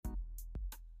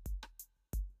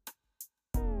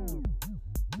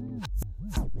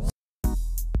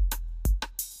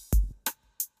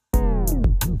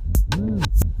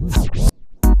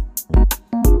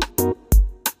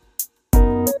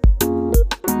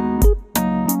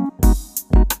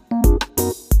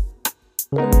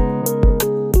Ladies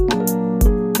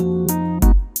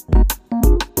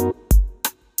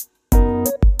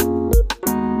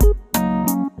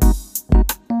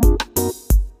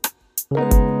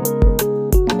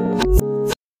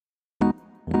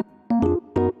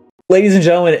and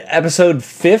gentlemen, episode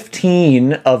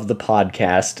 15 of the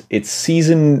podcast. It's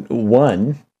season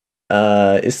 1.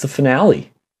 It's the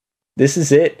finale. This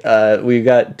is it. We've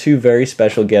got two very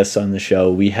special guests on the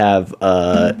show. We have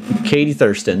Katie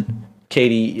Thurston.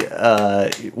 Katie,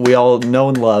 we all know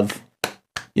and love.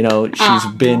 You know, she's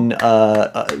been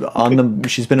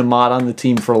she's been a mod on the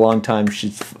team for a long time.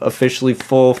 She's officially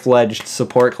full-fledged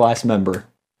support class member.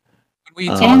 We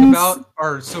talk about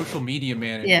our social media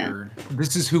manager. Yeah.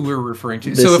 This is who we're referring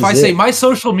to. So if I say my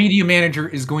social media manager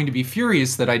is going to be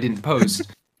furious that I didn't post,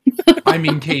 I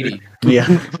mean Katie. Yeah.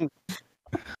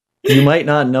 You might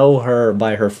not know her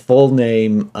by her full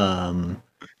name.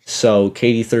 So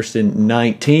Katie Thurston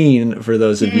 19 for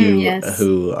those of you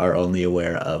who are only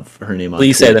aware of her name on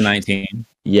Please Twitch. say the 19.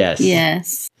 Yes.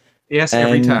 Yes,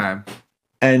 every time.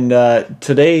 And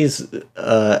today's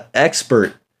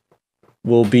expert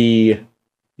will be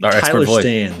our Tyler expert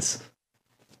Stans.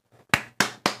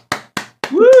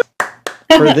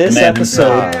 For this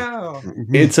episode,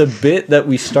 it's a bit that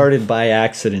we started by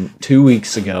accident 2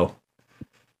 weeks ago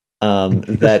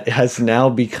that has now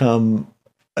become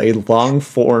a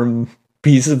long-form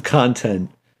piece of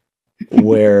content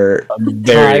where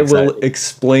Ty will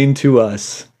explain to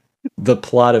us the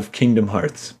plot of Kingdom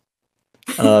Hearts.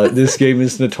 This game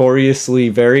is notoriously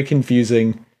very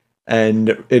confusing,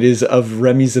 and it is of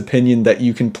Remy's opinion that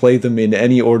you can play them in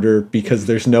any order because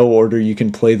there's no order you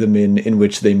can play them in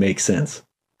which they make sense.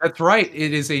 That's right.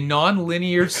 It is a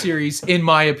non-linear series, in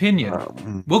my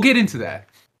opinion. We'll get into that.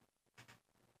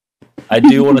 I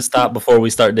do want to stop before we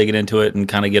start digging into it and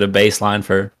kind of get a baseline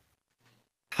for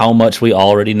how much we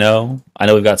already know. I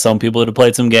know we've got some people that have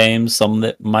played some games, some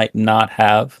that might not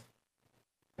have.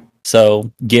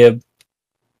 So, Gib,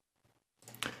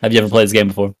 have you ever played this game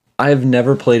before? I have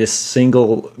never played a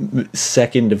single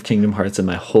second of Kingdom Hearts in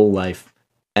my whole life,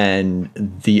 and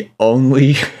the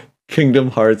only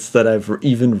Kingdom Hearts that I've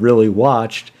even really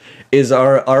watched is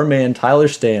our man Tyler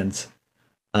Stans.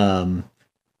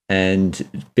 And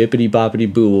Bippity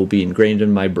Boppity Boo will be ingrained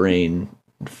in my brain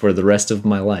for the rest of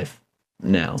my life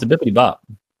now. It's a Bippity Bop.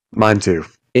 Mine too.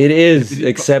 It is,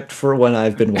 except for when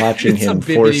I've been watching him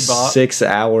for 6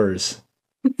 hours.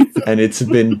 And it's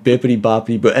been Bippity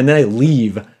Boppity Boo. And then I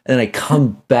leave, and then I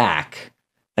come back,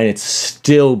 and it's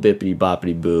still Bippity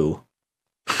Boppity Boo.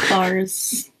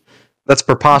 Bars. That's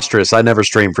preposterous. I never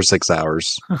stream for 6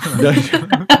 hours.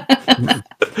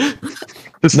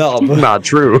 No, not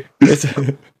true.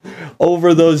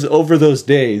 Over those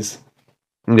days.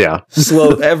 Yeah.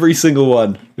 Slow every single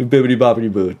one. Bippity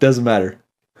Boppity Boo. It doesn't matter.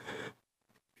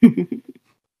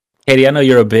 Katie, I know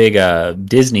you're a big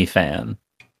Disney fan,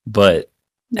 but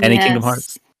any Kingdom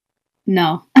Hearts?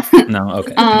 No. No,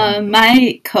 okay.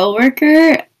 My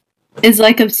coworker is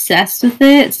like obsessed with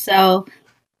it, so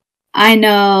I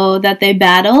know that they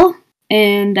battle,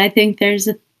 and I think there's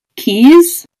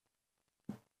keys.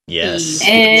 Yes.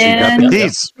 And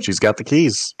she's got the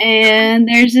keys. And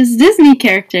there's just Disney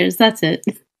characters. That's it.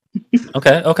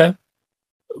 Okay.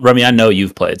 Remy, I know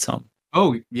you've played some.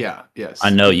 Oh yeah, yes. I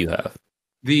know you have.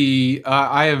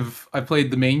 I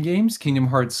played the main games, Kingdom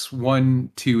Hearts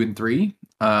 1, 2, and 3.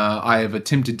 I have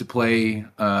attempted to play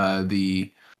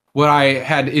what I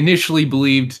had initially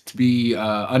believed to be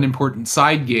unimportant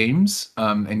side games,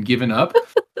 and given up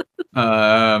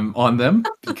on them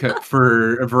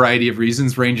for a variety of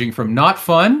reasons, ranging from not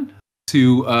fun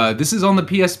to this is on the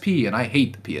PSP and I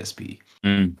hate the PSP.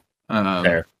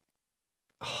 Fair.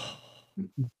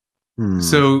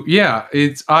 So yeah,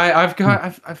 it's I've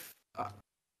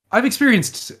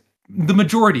experienced the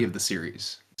majority of the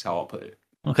series. That's how I'll put it.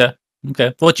 Okay.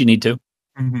 What you need to.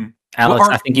 Mm-hmm. Alex,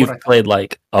 I think you've played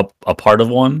like a part of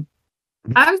one.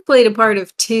 I've played a part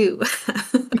of 2.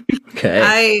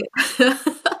 Okay.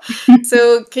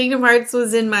 So Kingdom Hearts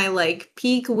was in my like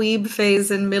peak weeb phase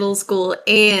in middle school,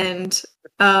 and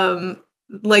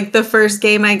like the first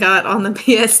game I got on the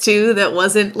PS2 that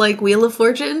wasn't like Wheel of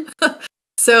Fortune.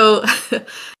 So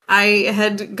I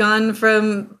had gone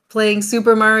from playing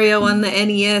Super Mario on the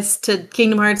NES to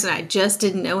Kingdom Hearts, and I just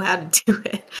didn't know how to do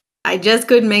it. I just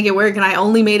couldn't make it work, and I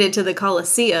only made it to the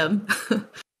Colosseum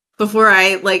before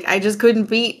I just couldn't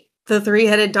beat the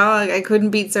 3-headed dog. I couldn't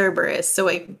beat Cerberus, so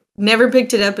I never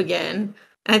picked it up again.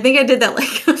 And I think I did that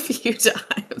like a few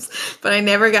times, but I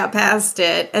never got past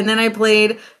it. And then I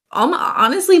played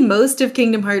honestly most of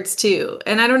Kingdom Hearts 2,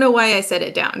 and I don't know why I set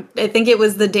it down. I think it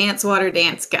was the Dance Water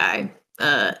Dance guy.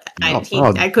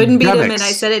 I couldn't beat him, and Demix.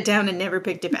 I set it down and never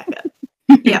picked it back up.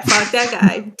 Yeah, fuck that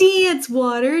guy. Dance,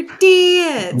 water,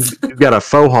 dance. You've got a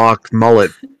faux hawk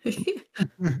mullet.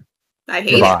 I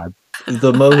hate it. Vibe.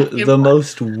 The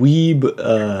most weeb,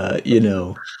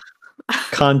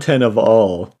 content of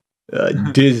all,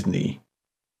 Disney.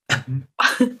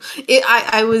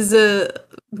 I was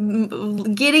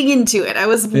getting into it. I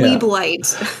was weeb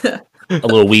light. A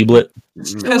little weeblet.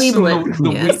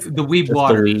 Weeblet, yes. The weeb Just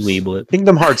water. the weeblet.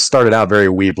 Kingdom Hearts started out very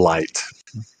weeb light,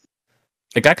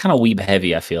 It got kind of weeb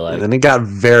heavy, I feel like. and then it got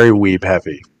very weeb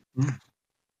heavy.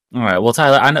 All right. Well,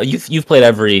 Tyler, I know you've played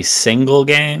every single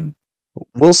game.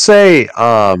 We'll say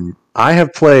I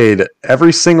have played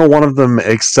every single one of them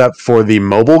except for the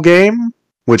mobile game,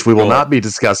 which we will Cool. not be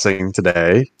discussing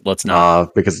today Let's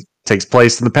not. because it takes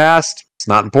place in the past. It's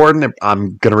not important.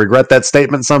 I'm going to regret that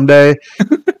statement someday.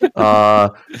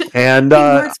 And Kingdom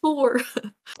Hearts 4.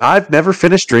 I've never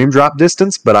finished Dream Drop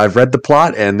Distance, but I've read the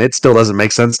plot, and it still doesn't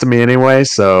make sense to me anyway.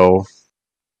 So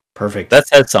Perfect. That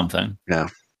said something. Yeah.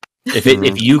 If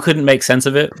you couldn't make sense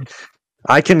of it,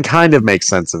 I can kind of make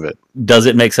sense of it. does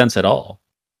it make sense at all?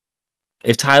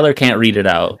 If Tyler can't read it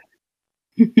out,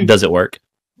 does it work?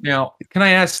 Now, can I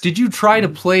ask, did you try to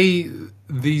play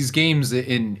these games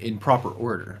in proper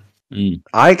order?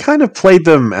 I kind of played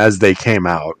them as they came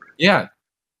out. Yeah.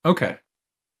 Okay.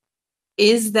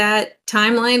 Is that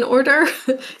timeline order?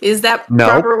 Is that No.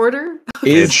 proper order?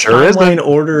 Is It sure isn't. timeline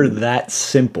order that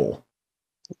simple?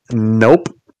 Nope.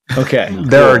 Okay.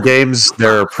 There are games,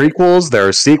 there are prequels, there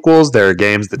are sequels, there are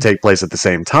games that take place at the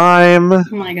same time. Oh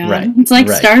my god. Right, It's like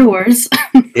right. Star Wars.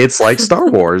 It's like Star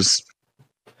Wars.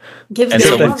 Give And me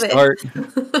so we love it. start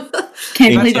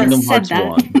Can't in believe I Kingdom said Hearts that.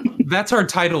 1. That's our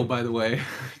title, by the way.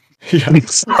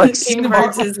 It's like Kingdom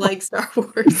Hearts is like Star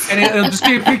Wars. And it'll just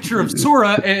be a picture of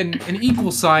Sora and an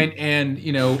equal sign and,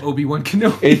 Obi-Wan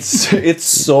Kenobi. It's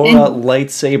Sora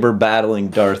lightsaber battling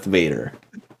Darth Vader.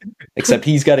 Except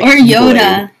he's got a Or keyblade.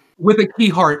 Yoda. With a key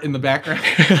heart in the background.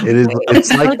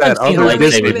 it's like that I've seen other lightsaber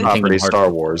Disney in Kingdom property, Hearts Star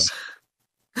before. Wars.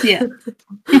 Yeah.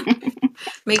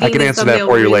 Making I can the answer that thumbnail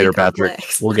for you really later, Patrick.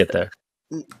 complex. We'll get there.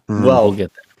 Well, We'll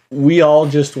get there. we all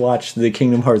just watched the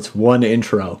Kingdom Hearts 1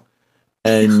 intro.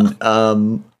 And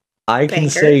I can Banker.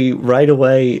 say right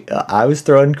away, I was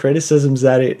throwing criticisms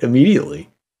at it immediately.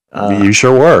 You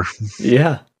sure were.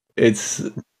 Yeah. It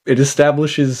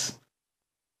establishes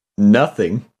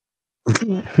nothing.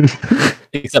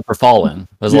 Except for falling.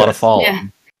 There's a lot of Yes. falling. Yeah.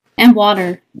 And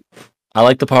water. I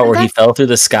like the part where he Okay. fell through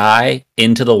the sky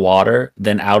into the water,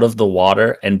 then out of the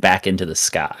water and back into the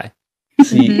sky.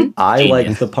 See, Mhm. I Genius.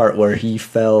 like the part where he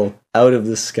fell out of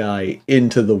the sky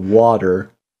into the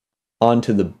water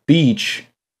onto the beach,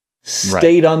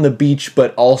 stayed on the beach,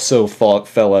 but also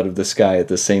fell out of the sky at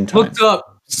the same time. Looked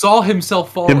up, saw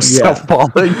himself falling. Himself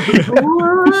falling.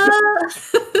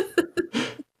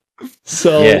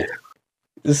 So, Yeah.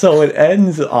 so it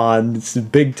ends on this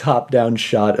big top-down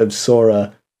shot of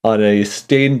Sora on a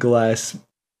stained glass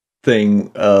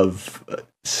thing of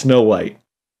Snow White.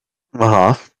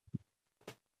 Uh-huh.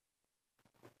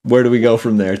 Where do we go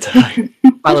from there, Ty?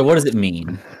 Tyler, what does it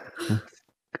mean?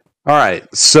 All right.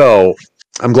 So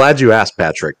I'm glad you asked,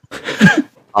 Patrick.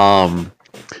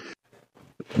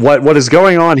 What is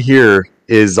going on here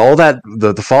is all that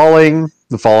the falling,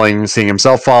 seeing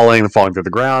himself falling, the falling through the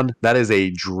ground. That is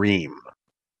a dream.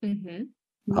 Mhm.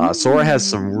 Sora has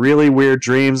some really weird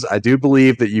dreams. I do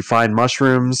believe that you find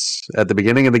mushrooms at the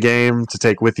beginning of the game to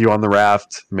take with you on the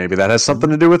raft. Maybe that has something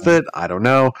to do with it. I don't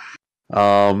know.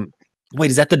 Wait,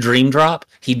 is that the dream drop?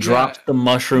 He drops the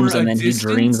mushrooms For a and then he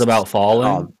distance? dreams about falling?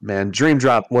 Oh man, Dream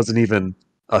Drop wasn't even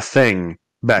a thing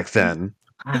back then.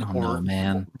 I don't know,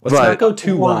 man. Let's But- not go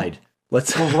too Or- wide.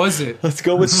 Let's Or was it? let's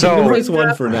go with So- Kingdom Hearts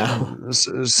 1 for now.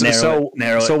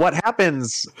 Narrow it. What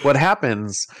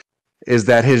happens is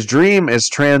that his dream is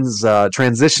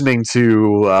transitioning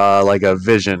to like a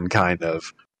vision kind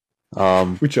of.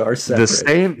 Which are separate.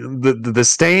 The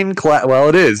stain class. Well,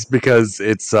 it is because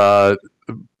it's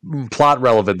plot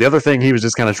relevant. The other thing, he was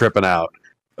just kind of tripping out.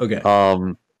 Okay.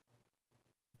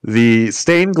 The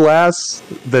stained glass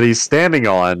that he's standing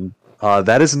on,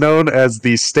 that is known as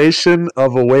the Station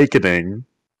of Awakening,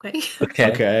 Okay.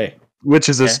 Okay. Okay. which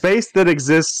is a Okay. space that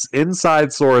exists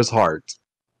inside Sora's heart.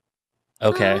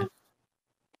 Okay.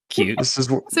 Cute. This is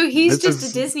So he's This just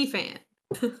is- a Disney fan.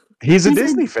 he's a He's a-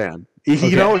 Disney fan. Okay.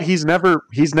 You know, he's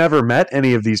never met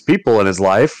any of these people in his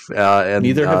life, and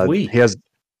Neither have we. He has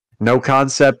no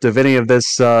concept of any of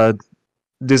this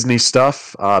Disney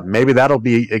stuff. Maybe that'll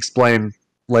be explained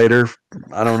later.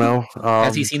 I don't know.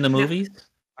 Has he seen the movies?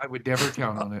 I would never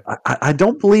count on it. I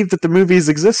don't believe that the movies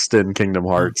exist in Kingdom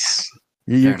Hearts.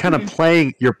 You're kind of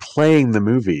playing. You're playing the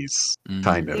movies,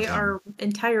 kind of. They are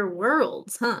entire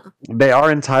worlds, huh? They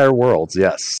are entire worlds.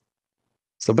 Yes.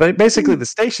 So, basically, the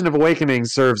Station of Awakening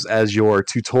serves as your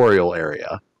tutorial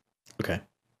area. Okay.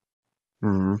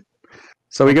 Mm-hmm.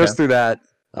 So he goes through that,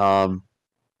 and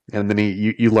then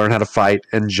you learn how to fight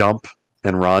and jump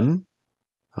and run.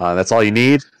 That's all you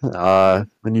need. Then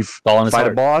you fight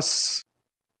a boss,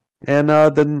 and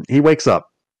then he wakes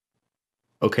up.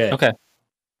 Okay.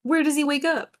 Where does he wake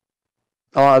up?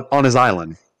 On his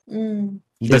island.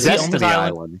 Does he own this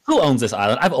island? Who owns this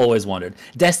island? I've always wondered.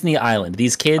 Destiny Island.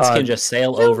 These kids can just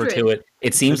sail over to it.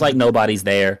 It seems like nobody's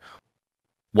there.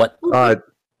 What?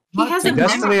 He has a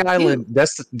Destiny Island.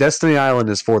 Destiny Island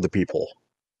is for the people.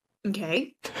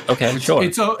 Okay. Okay, sure.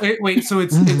 Wait, so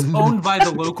it's owned by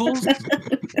the locals?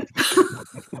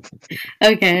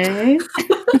 Okay.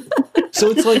 So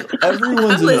it's like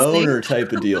everyone's an owner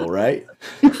type of deal, right?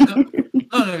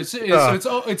 No.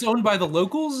 So it's owned by the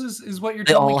locals. Is what you're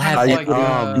telling me? All have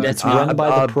it's run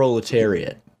by the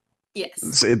proletariat.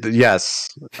 Yes. Yes.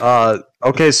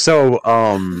 Okay. So,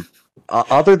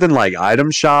 other than like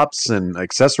item shops and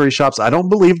accessory shops, I don't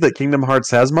believe that Kingdom Hearts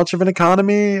has much of an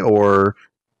economy or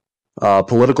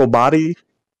political body.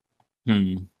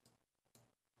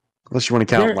 Unless you want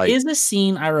to count. There is a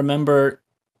scene I remember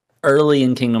early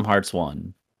in Kingdom Hearts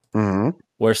 1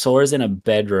 where Sora's in a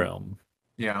bedroom.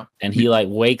 Yeah. And he like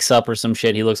wakes up or some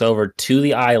shit. He looks over to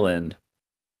the island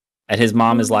and his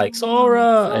mom is like,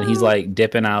 Sora! And he's like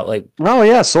dipping out like, oh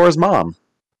yeah, Sora's mom.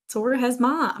 Sora has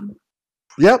mom.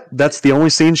 Yep, that's the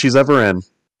only scene she's ever in.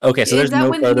 Okay, so there's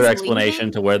no further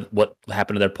explanation to what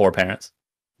happened to their poor parents.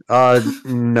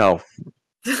 No.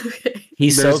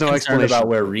 He's so concerned about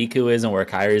where Riku is and where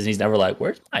Kairi is, and he's never like,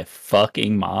 where's my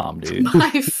fucking mom, dude?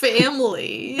 My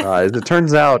family. As it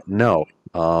turns out, no.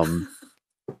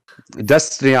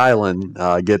 Destiny Island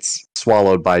gets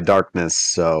swallowed by darkness,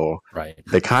 so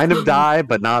they kind of die,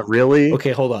 but not really.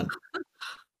 Okay, hold on.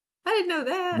 I didn't know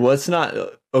that. Well, it's not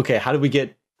okay. How do we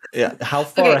get? How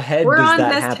far ahead does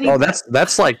that happen? Oh,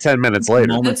 that's like 10 minutes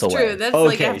later. That's true. That's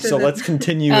okay. So let's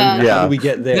continue. How do we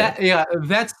get there?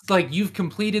 That's like you've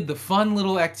completed the fun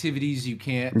little activities you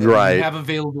can't you have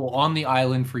available on the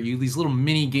island for you. These little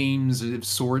mini games of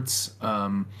sorts.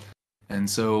 And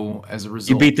so, as a result,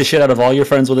 you beat the shit out of all your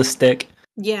friends with a stick.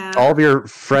 Yeah. All of your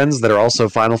friends that are also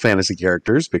Final Fantasy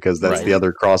characters, because that's the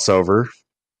other crossover.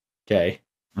 Okay.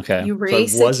 You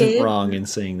race so I wasn't wrong in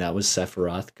saying that was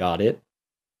Sephiroth. Got it.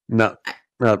 No.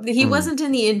 He wasn't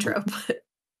in the intro, but...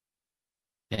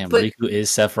 Damn, Riku is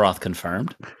Sephiroth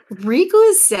confirmed? Riku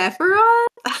is Sephiroth?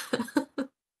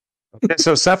 Okay,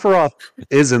 so Sephiroth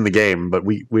is in the game, but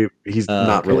he's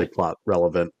not really plot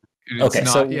relevant.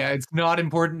 It's not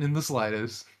important in the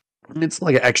slightest. It's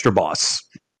like an extra boss.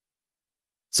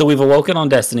 So we've awoken on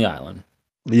Destiny Island.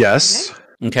 Yes.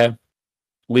 Okay.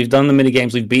 We've done the mini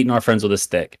games. We've beaten our friends with a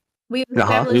stick. We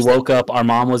woke up. Our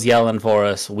mom was yelling for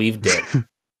us. We've dipped.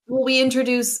 Well, we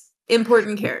introduce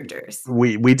important characters.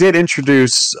 We did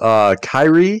introduce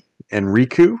Kairi and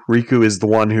Riku. Riku is the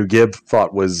one who Gib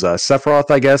thought was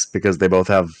Sephiroth, I guess, because they both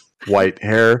have white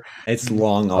hair. It's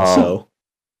long also.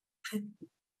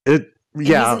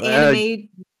 Kairi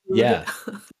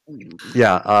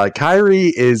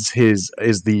is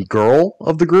the girl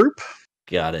of the group.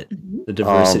 Got it. The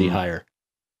diversity hire.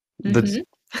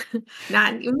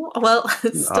 Not well,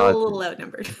 it's still a little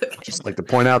outnumbered. Just like to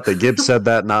point out that Gibbs said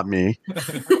that, not me.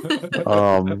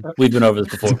 We've been over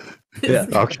this before. Yeah.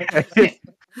 Okay.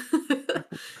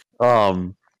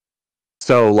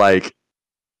 So like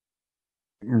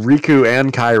Riku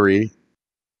and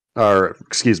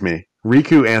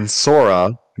Riku and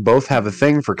Sora both have a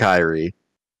thing for Kairi,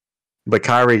 but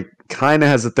Kairi kind of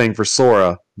has a thing for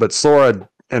Sora, but Sora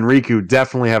and Riku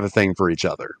definitely have a thing for each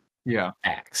other. Yeah.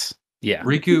 Axe. Yeah.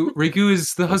 Riku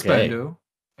is the husbando,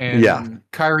 and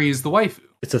Kairi is the waifu.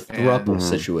 It's a throuple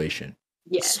situation.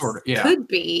 Yes, sort of, yeah. Could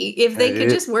be if they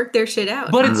could just work their shit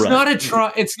out. But it's not a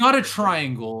it's not a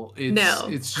triangle.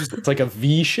 It's like a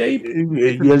V shape.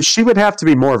 Yeah, she would have to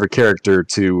be more of a character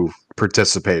to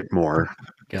participate more.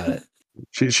 Got it.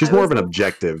 She's more of an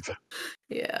objective.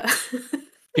 Yeah.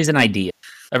 She's an idea.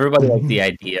 Everybody likes the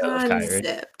idea of Kairi.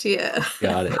 Concept, yeah.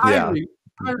 Got it. Kairi,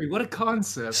 what a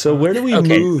concept. So where do we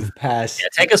move past? Yeah,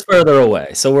 take us further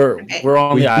away. So we're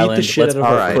on the island. The shit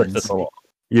out of this along.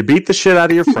 You beat the shit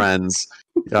out of your friends.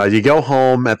 You go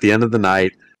home at the end of the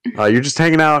night. You're just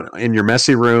hanging out in your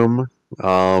messy room.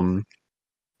 You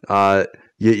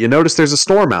notice there's a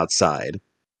storm outside,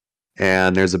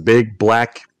 and there's a big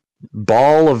black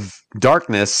ball of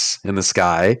darkness in the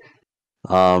sky.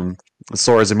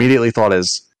 Sora's immediately thought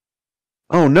is,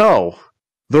 "Oh no,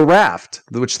 the raft,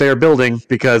 which they are building,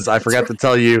 because I forgot to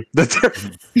tell you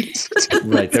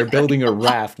that they're building a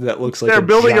raft that looks like they're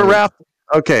building giant... a raft.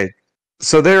 Okay,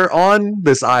 so they're on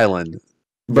this island,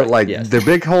 but their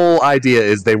big whole idea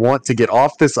is they want to get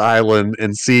off this island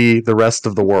and see the rest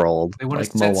of the world. They want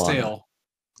to set sail.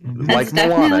 Like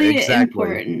Moana, exactly.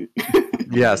 Important.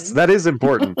 Yes, that is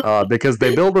important because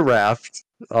they build a raft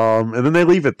and then they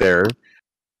leave it there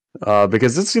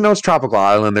because it's it's tropical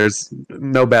island. There's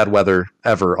no bad weather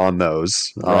ever on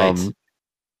those. Right. All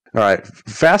right.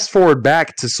 Fast forward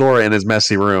back to Sora in his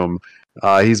messy room.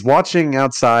 He's watching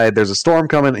outside. There's a storm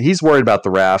coming. He's worried about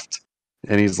the raft,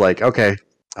 and he's like, "Okay,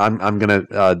 I'm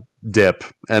gonna dip."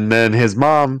 And then his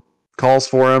mom calls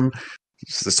for him.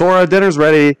 She says, "Sora, dinner's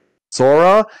ready."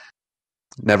 Sora,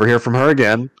 never hear from her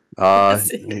again.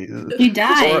 He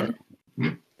died.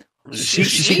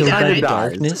 She kind of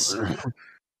dies.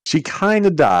 She kind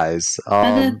of dies.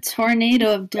 A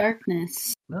tornado of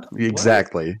darkness.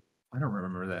 Exactly. I don't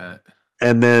remember that.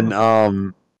 And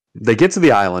then they get to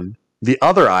the island, the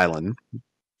other island,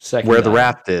 where the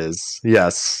raft is.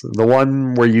 Yes, the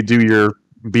one where you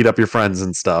beat up your friends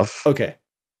and stuff. Okay.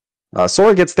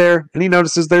 Sora gets there, and he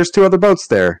notices there's 2 other boats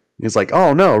there. He's like,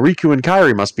 oh no, Riku and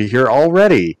Kairi must be here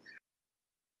already.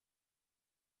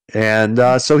 And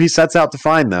so he sets out to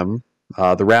find them.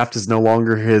 The raft is no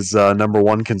longer his number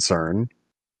one concern.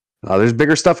 There's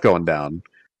bigger stuff going down.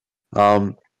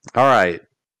 All right.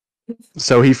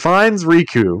 So he finds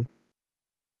Riku,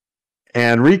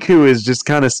 and Riku is just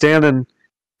kind of standing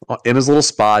in his little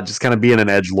spot, just kind of being an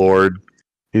edgelord.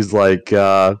 He's like,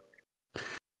 hey,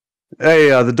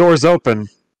 the door's open.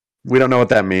 We don't know what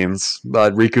that means,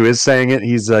 but Riku is saying it.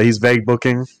 He's vague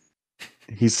booking.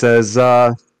 He says,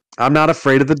 I'm not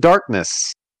afraid of the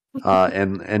darkness.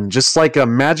 And just like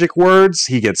magic words,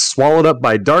 he gets swallowed up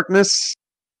by darkness.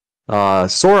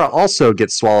 Sora also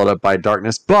gets swallowed up by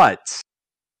darkness, but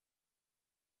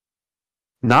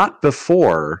not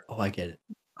before I get it.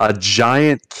 A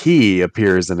giant key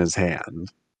appears in his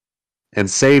hand and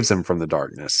saves him from the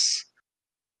darkness.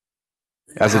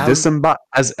 As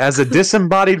a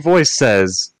disembodied voice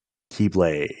says,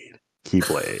 Keyblade,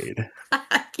 Keyblade.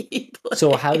 Keyblade.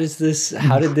 So how did this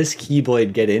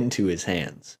Keyblade get into his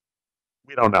hands?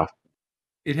 We don't know.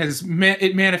 It has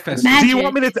it manifested. Magic. Do you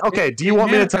want me to? Do you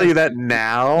want me to tell you that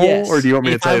now, Yes. or do you want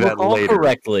me to tell you that later?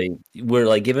 Correctly, we're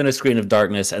like given a screen of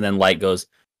darkness, and then light goes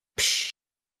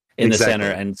in the center,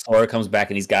 and Sora comes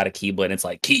back, and he's got a Keyblade. And it's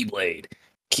like Keyblade,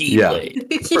 Keyblade,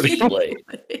 Keyblade.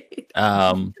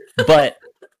 But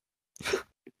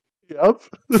Yep.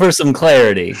 for some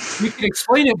clarity, We can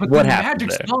explain it, but What the happened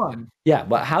magic's there? gone. Yeah,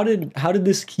 but how did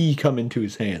this key come into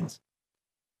his hands?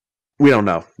 We don't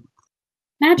know.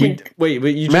 Magic. But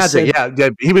you just Magic, said, yeah.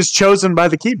 He was chosen by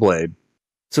the Keyblade.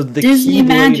 so the Disney Keyblade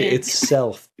magic.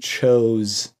 itself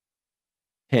chose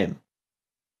him.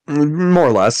 More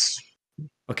or less.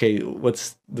 Okay,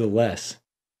 what's the less?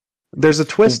 There's a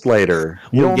twist later.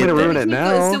 You We'll don't want me to get ruin there. it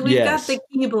now? So we've Yes. got the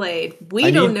Keyblade. We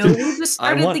I don't need know. to- We just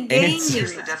I started want the game. answers.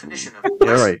 Here's the definition of All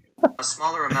right. a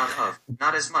smaller amount of,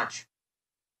 not as much.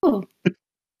 Oh,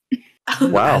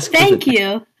 Wow. Ask for thank the-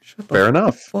 you. Shut the Fair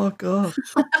enough. fuck up.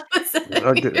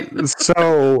 Okay.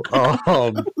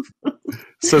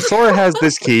 So Sora has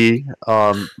this key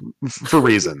for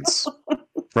reasons,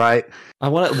 right? I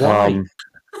want to. Why?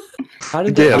 How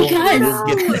did Gib. Because-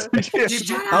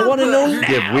 I want to know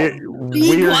Gib, now.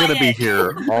 we're going to be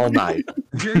here all night.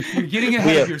 You're getting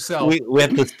ahead of yourself. we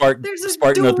have to spark There's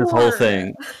a note this whole door.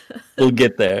 thing. We'll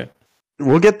get there.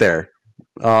 We'll get there.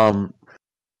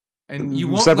 And you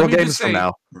won't. Several let me games just from say,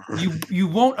 now. you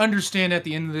won't understand at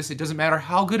the end of this. It doesn't matter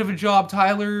how good of a job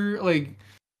Tyler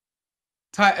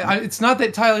it's not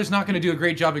that Tyler's not going to do a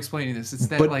great job explaining this. It's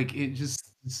that But- it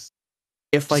just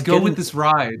If I go get with an this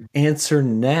ride. answer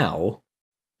now,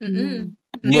 Mhm.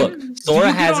 Look, You- Sora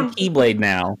you get has a on- Keyblade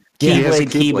now. Yeah, he has a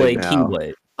Keyblade, Keyblade Keyblade, now.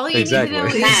 Keyblade. All you Exactly. need to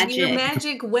know is Magic. your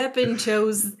magic weapon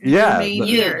chose Yeah, your main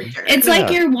You. character. It's like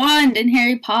your wand in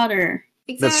Harry Potter.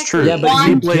 That's true. Yeah, but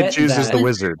you Keyblade get chooses that. the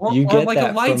wizard. you Or get like a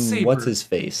that from lightsaber. what's his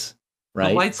face, right?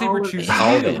 The lightsaber Ollivander. chooses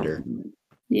Ollivander.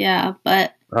 Yeah,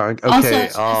 but Okay. also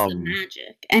it's just the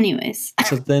magic. Anyways.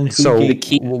 So then, who So gave- The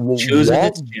key chooses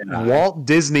its Jedi. Walt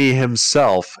Disney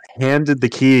himself handed the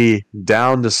key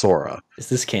down to Sora. is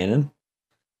this canon?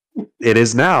 It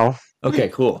is now. Okay,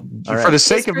 cool. All For right. the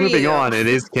sake Just of for moving you. on, it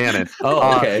is canon.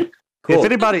 Oh, okay. Cool. If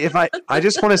anybody, I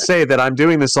just want to say that I'm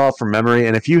doing this all from memory,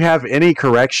 and if you have any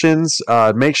corrections,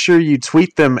 make sure you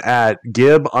tweet them at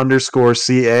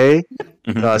Gib_CA.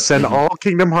 Send all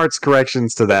Kingdom Hearts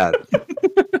corrections to that.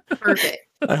 Perfect.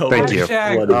 I hope Thank I'm you.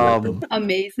 flooded with them.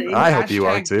 Amazing. I hope you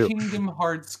are Hashtag too. Kingdom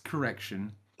Hearts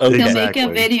correction. Okay. He'll Exactly.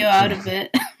 make a video out of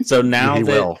it. So now He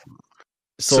that will.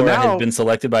 Sora now- has been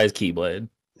selected by his Keyblade.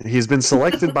 He's been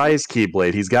selected by his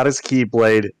Keyblade. He's got his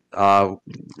Keyblade. Now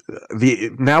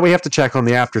we have to check on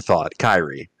the afterthought,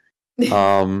 Kyrie.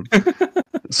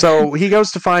 So he goes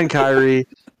to find Kyrie,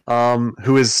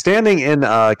 who is standing in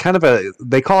kind of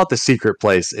they call it the secret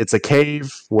place. It's a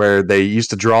cave where they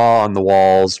used to draw on the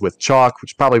walls with chalk,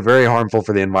 which is probably very harmful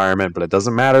for the environment, but it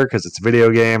doesn't matter because it's a video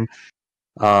game.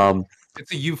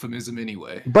 It's a euphemism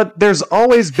anyway. But there's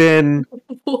always been...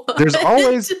 What? There's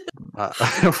always...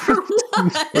 For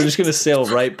what? We're just gonna sail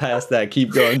right past that.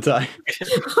 Keep going, Ty.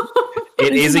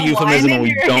 It is a The euphemism, line and in we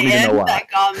your don't even know hand why. That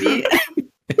got me.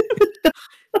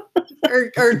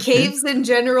 Are caves in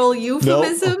general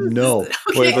euphemisms? no.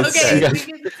 Okay, Wait, let's okay.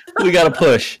 see. We gotta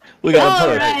push. We gotta All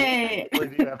push. right. We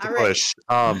do have to All right. push.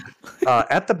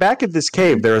 At the back of this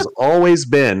cave, there has always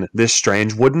been this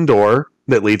strange wooden door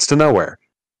that leads to nowhere.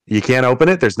 You can't open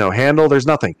it. There's no handle. There's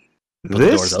nothing. But the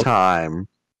door's This open. time,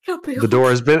 the door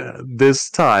has been. This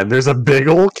time, there's a big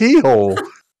old keyhole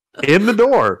in the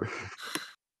door,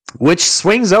 which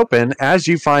swings open as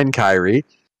you find Kyrie.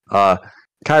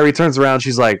 Kyrie turns around.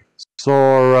 She's like,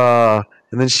 Sora.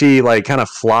 And then she like kind of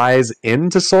flies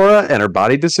into Sora and her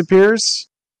body disappears.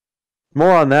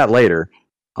 More on that later.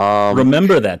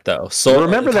 Remember that though. So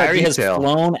remember that Kyrie has detail.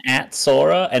 flown at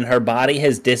Sora, and her body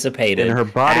has dissipated. And her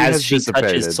body as has she dissipated.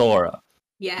 touches Sora.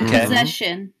 Yeah. Okay.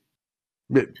 Possession.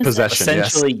 Possession,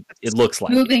 yes. Essentially, it looks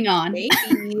like. Moving on. Maybe.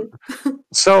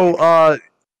 So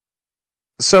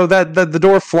that the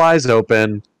door flies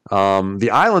open. The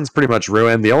island's pretty much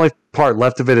ruined. The only part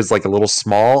left of it is like a little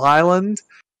small island.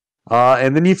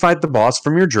 And then you fight the boss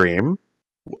from your dream.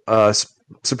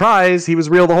 Surprise, he was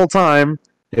real the whole time.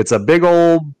 It's a big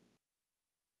old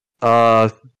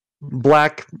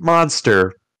black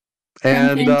monster.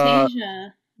 And From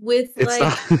Fantasia. With it's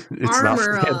like it's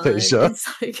armor not on. Fantasia. It's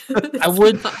like,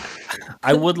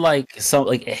 I would like some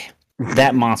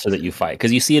that monster that you fight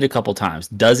because you see it a couple times.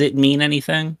 Does it mean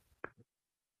anything?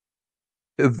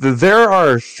 There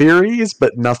are theories,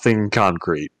 but nothing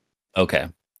concrete. Okay.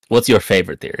 What's your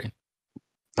favorite theory?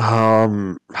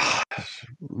 But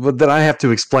then I have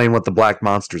to explain what the black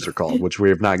monsters are called, which we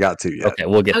have not got to yet. Okay,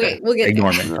 we'll get Okay, there. we'll get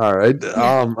Ignore there. me. All right.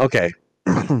 Okay.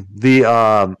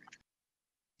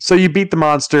 So you beat the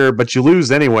monster, but you lose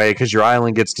anyway because your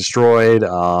island gets destroyed.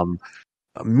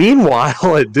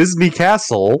 Meanwhile, at Disney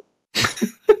Castle,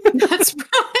 That's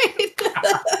right.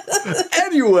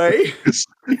 Anyway,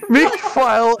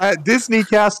 meanwhile at Disney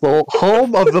Castle,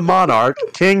 home of the monarch,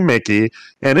 King Mickey,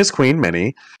 and his queen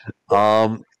Minnie,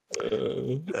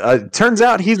 turns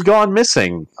out he's gone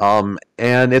missing.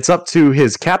 And it's up to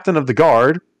his captain of the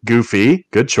guard, Goofy,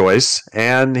 good choice,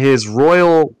 and his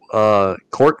royal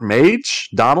court mage,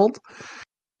 Donald.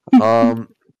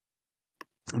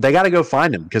 They got to go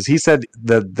find him because he said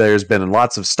that there's been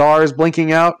lots of stars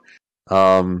blinking out,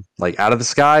 like out of the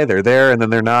sky. They're there and then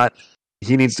they're not.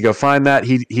 He needs to go find that.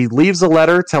 He leaves a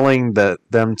letter telling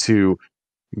them to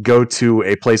go to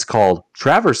a place called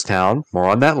Traverse Town. More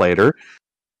on that later.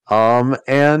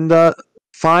 And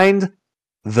find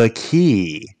the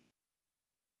key.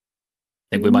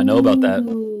 I think we might know about that.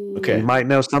 Ooh. Okay. You might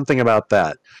know something about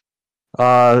that.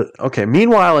 Okay.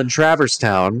 Meanwhile, in Traverse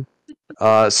Town,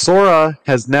 Sora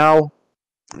has now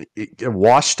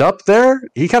washed up there.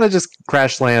 He kind of just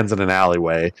crash lands in an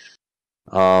alleyway.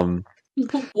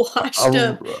 Washed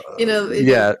up in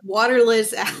a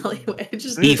waterless alleyway.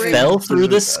 Just He right fell next to through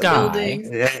the the sky, buildings.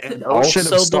 An ocean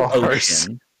also of the stars.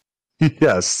 ocean,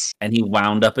 Yes, and he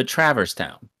wound up at Traverse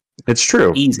Town. it's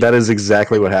true. Easy. That is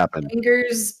exactly what happened.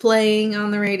 Fingers playing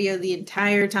on the radio the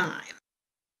entire time.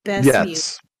 Best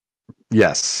music.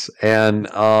 Yes. And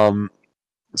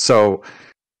so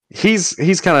he's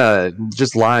kind of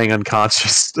just lying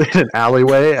unconscious in an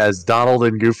alleyway as Donald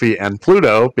and Goofy and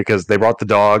Pluto, because they brought the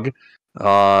dog,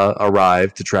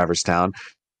 arrive to Traverse Town.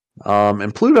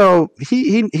 And Pluto,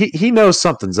 he knows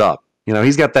something's up. You know,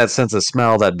 he's got that sense of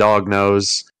smell that dog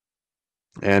knows.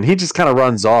 And he just kind of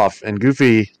runs off, and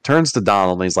Goofy turns to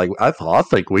Donald and he's like, I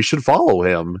think we should follow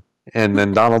him. And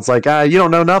then Donald's like, you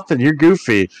don't know nothing. You're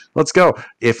Goofy. Let's go.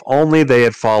 If only they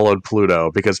had followed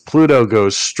Pluto, because Pluto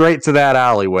goes straight to that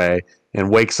alleyway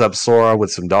and wakes up Sora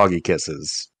with some doggy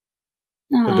kisses.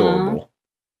 Aw. adorable.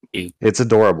 It's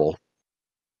adorable.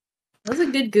 That was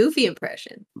a good Goofy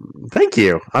impression. Thank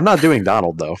you. I'm not doing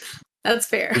Donald, though. That's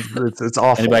fair. It's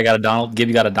awful. Anybody got a Donald? Give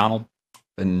you got a Donald?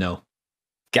 No.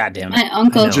 God damn My it.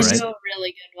 uncle I know, can right? do a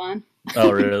really good one.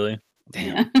 Oh, really?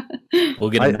 Damn. We'll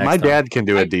get it next My time. dad can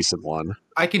do a decent one.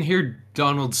 I can hear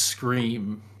Donald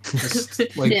scream Just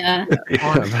like Yeah.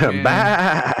 orange man.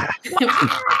 Bah!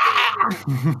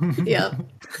 Yep.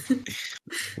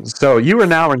 So you are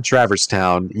now in Traverse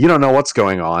Town. You don't know what's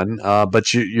going on,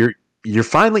 but you're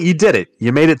finally you did it.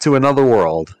 You made it to another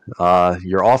world.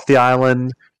 You're off the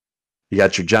island. You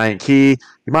got your giant key.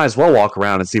 You might as well walk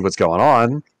around and see what's going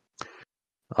on.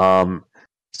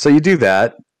 So you do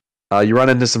that. You run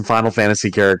into some Final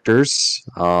Fantasy characters.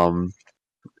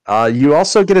 You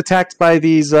also get attacked by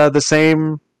these the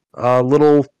same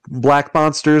little black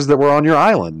monsters that were on your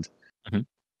island. Mhm.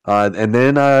 And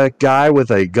then a guy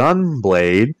with a gun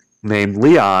blade named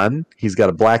Leon. He's got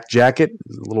a black jacket,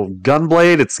 a little gun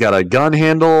blade. It's got a gun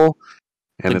handle,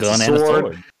 and it's gun a and a sword.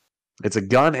 sword. It's a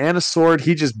gun and a sword.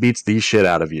 He just beats the shit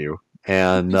out of you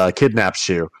and kidnaps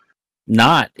you.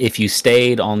 Not if you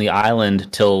stayed on the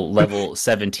island till level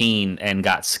 17 and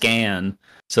got scanned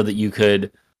so that you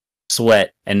could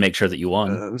sweat and make sure that you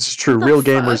won. This is true. The Real fuck?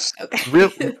 gamers,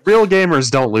 Okay. real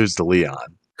gamers don't lose to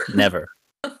Leon. Never.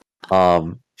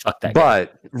 Fuck that guy.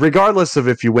 But regardless of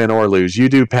if you win or lose, you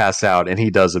do pass out, and he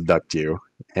does abduct you.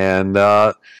 And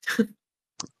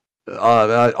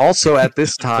also at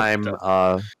this time,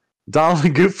 Donald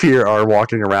and Goofy are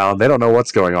walking around. They don't know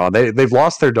what's going on. They've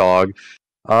lost their dog.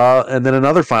 And then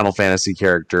another Final Fantasy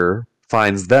character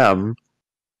finds them,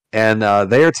 and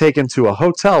they are taken to a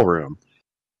hotel room.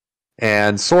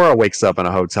 And Sora wakes up in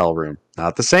a hotel room.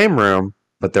 Not the same room,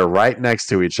 but they're right next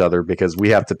to each other because we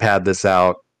have to pad this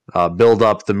out, build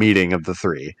up the meeting of the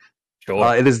three.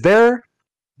 Sure. It is there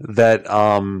that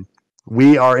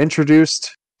we are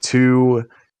introduced to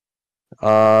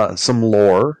some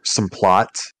lore, some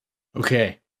plot.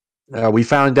 Okay. We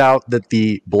found out that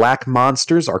the black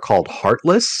monsters are called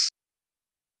Heartless.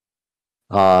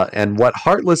 And what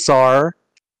Heartless are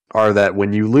that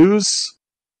when you lose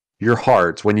your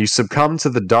heart, when you succumb to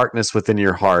the darkness within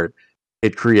your heart,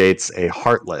 it creates a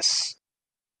Heartless.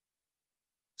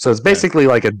 So it's basically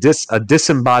like a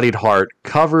disembodied heart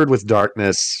covered with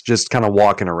darkness, just kind of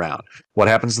walking around. What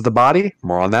happens to the body?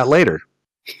 More on that later.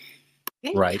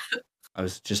 Right. I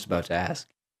was just about to ask.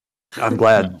 I'm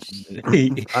glad.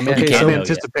 Okay, I'm so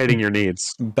anticipating your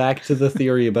needs. back to the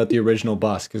theory about the original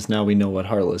boss, because now we know what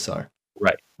Heartless are.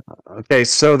 Right. Okay,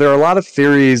 so there are a lot of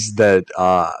theories that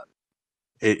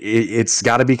it's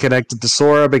got to be connected to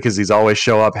Sora because he's always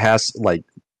showing up hassling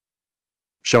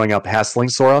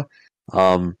Sora.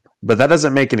 But that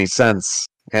doesn't make any sense,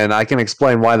 and I can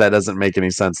explain why that doesn't make any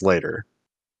sense later.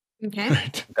 Okay.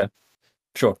 Right.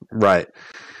 Sure. Right.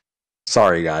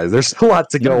 Sorry, guys. There's a lot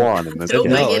to go on in this Nope,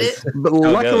 game. I get it. But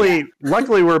luckily,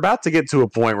 we're about to get to a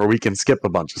point where we can skip a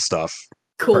bunch of stuff.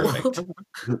 Cool. Perfect.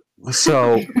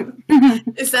 So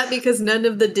Is that because none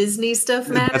of the Disney stuff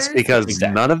matters? that's because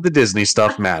Exactly. none of the Disney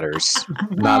stuff matters.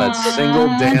 Not a Aw. single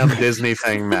damn Disney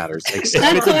thing matters. Except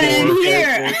That's for why I'm the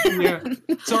here.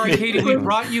 Yeah. Sorry, Katie, we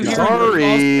brought you here.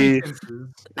 Sorry. under false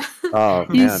pretenses. Oh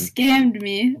You man! scammed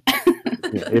me.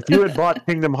 Yeah, if you had bought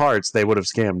Kingdom Hearts, they would have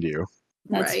scammed you.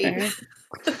 That's Right.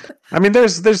 fair. I mean,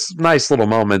 there's nice little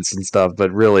moments and stuff,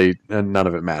 but really, none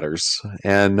of it matters.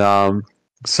 And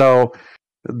so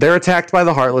they're attacked by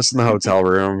the Heartless in the hotel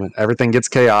room. Everything gets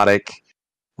chaotic.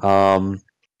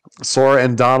 Sora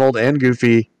and Donald and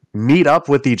Goofy meet up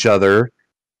with each other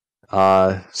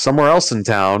somewhere else in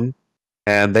town,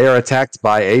 and they are attacked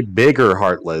by a bigger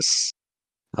Heartless.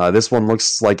 This one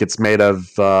looks like it's made of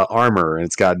armor, and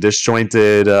it's got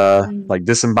disjointed, like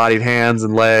disembodied hands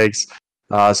and legs.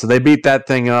 So they beat that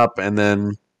thing up, and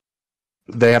then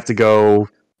they have to go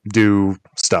do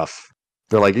stuff.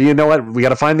 They're like, you know what? We got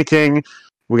to find the king.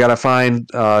 We got to find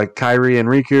Kairi and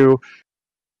Riku.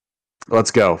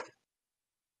 Let's go.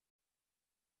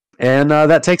 And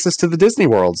that takes us to the Disney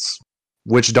worlds,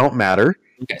 which don't matter.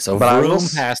 Okay, so But I will vroom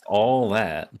past all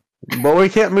that. But we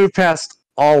can't move past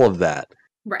all of that.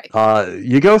 Right.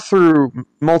 You go through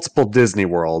multiple Disney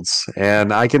worlds,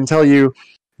 and I can tell you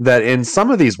that in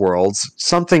some of these worlds,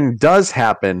 something does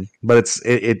happen, but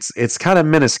it's kind of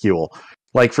minuscule.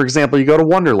 Like, for example, you go to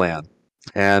Wonderland,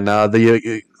 and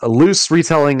a loose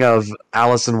retelling of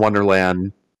Alice in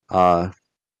Wonderland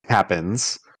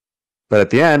happens, but at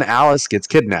the end, Alice gets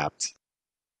kidnapped.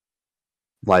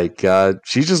 Like,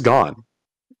 she's just gone.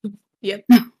 Yep.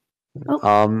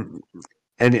 And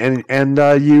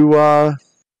you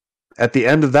at the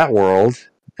end of that world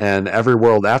and every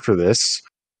world after this,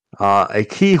 a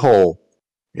keyhole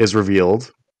is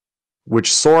revealed,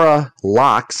 which Sora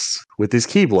locks with his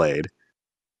Keyblade.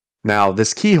 Now,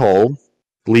 this keyhole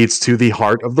leads to the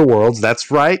heart of the worlds.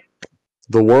 That's right.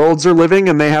 The worlds are living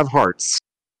and they have hearts.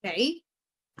 Okay.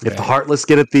 If the Heartless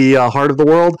get at the heart of the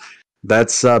world,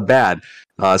 that's bad.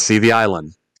 See the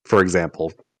island, for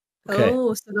example. Okay.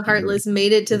 Oh, so the Heartless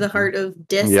made it to the heart of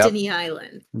Destiny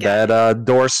Island. Got That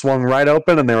door swung right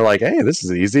open, and they were like, "Hey, this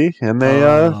is easy." And they,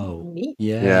 Neat.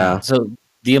 Yeah. So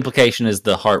the implication is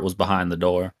the heart was behind the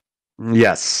door.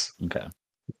 yes, Okay.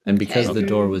 And because Okay. the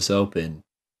door was open,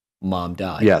 Mom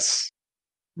died. yes,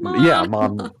 yeah,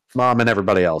 mom, and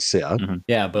everybody else. Yeah,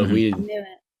 Yeah, but Mhm. we I didn't, knew it.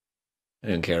 I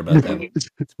didn't care about that.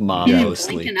 It's Mom You didn't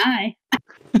mostly. blink an eye.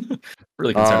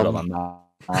 Really concerned about my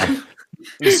mom.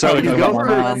 So Really you talking go about my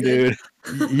through, mom,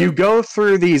 dude. you go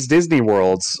through these Disney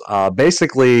worlds,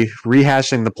 basically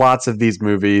rehashing the plots of these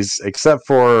movies, except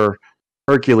for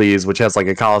Hercules, which has like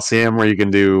a coliseum where you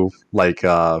can do like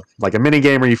a mini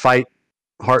game where you fight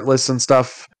Heartless and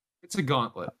stuff. It's a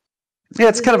gauntlet. Yeah,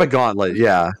 it's kind of a gauntlet.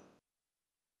 Yeah,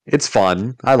 it's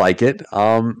fun. I like it.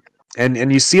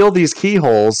 And you seal these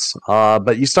keyholes,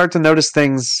 but you start to notice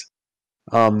things.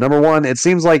 Number one, it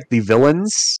seems like the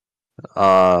villains,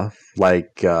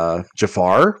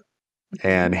 Jafar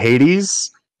and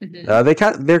Hades,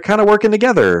 Mhm. they're kind of working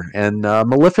together, and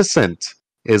Maleficent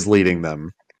is leading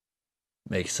them,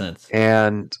 Makes sense.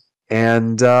 and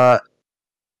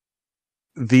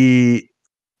the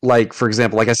like for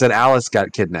example, like I said, Alice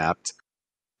got kidnapped.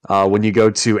 When you go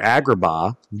to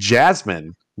Agrabah,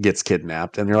 Jasmine gets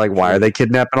kidnapped, and you're like, why are they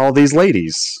kidnapping all these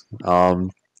ladies?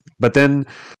 But then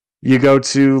you go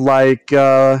to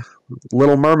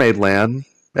Little Mermaid Land,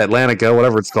 Atlantica,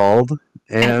 whatever it's called,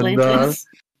 and Atlantis.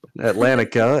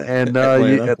 Atlantica, and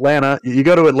Atlanta. You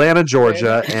go to Atlanta,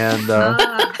 Georgia, and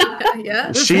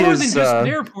Yeah. There's she more is than just an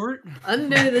airport.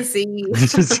 Under the sea.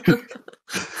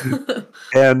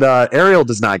 and Ariel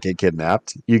does not get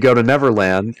kidnapped. You go to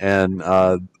Neverland, and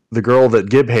the girl that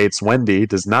Gib hates, Wendy,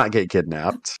 does not get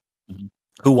kidnapped.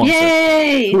 Who wants it?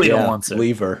 Yay! Who Yeah, wants it?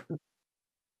 leave her.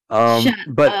 Shut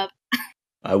But up.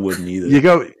 I wouldn't either. you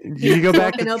go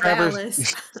back Talking to up Travers.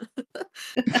 Alice.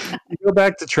 You go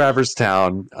back to Travers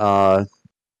Town,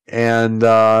 and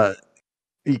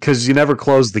because you never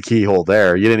closed the keyhole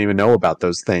there, you didn't even know about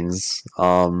those things.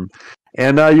 And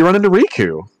you run into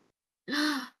Riku,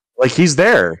 like he's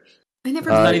there. I never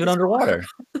He's not played even this underwater.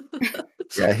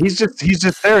 Yeah, he's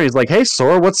just there. He's like, "Hey,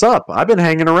 Sora, what's up? I've been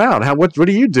hanging around. What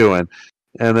are you doing?"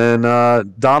 And then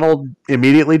Donald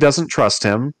immediately doesn't trust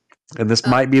him, and this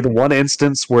might be the one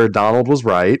instance where Donald was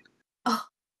right.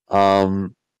 Oh.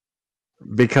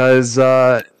 Because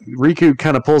Riku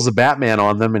kind of pulls a Batman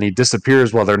on them, and he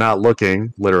disappears while they're not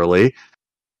looking, literally.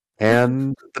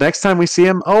 And the next time we see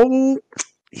him,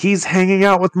 he's hanging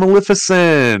out with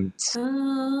Maleficent.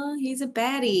 Oh, he's a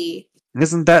baddie.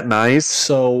 Isn't that nice?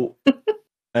 So,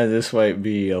 this might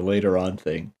be a later on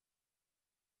thing.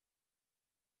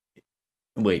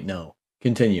 Wait, no.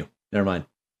 Continue. Never mind.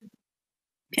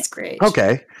 It's great.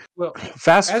 Okay. Well,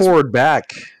 Fast forward back.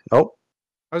 Oh,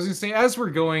 I was gonna say, as we're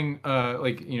going,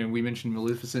 we mentioned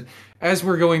Maleficent. As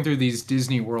we're going through these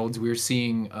Disney worlds, we're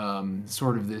seeing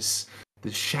sort of this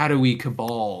shadowy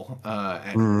cabal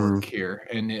at work here,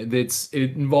 and it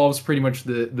involves pretty much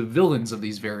the villains of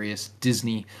these various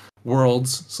Disney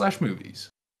worlds / movies.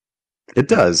 it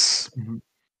does. Mm-hmm.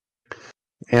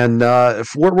 And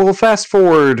we'll fast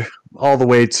forward all the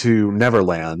way to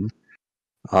Neverland,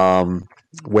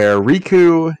 where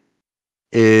Riku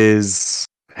is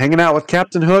hanging out with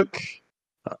Captain Hook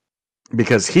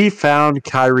because he found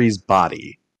Kyrie's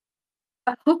body.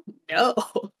 Oh no!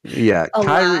 Yeah, Alive?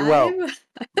 Kyrie. Well,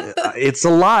 it's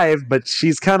alive, but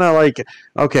she's kind of like,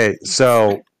 okay,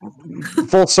 so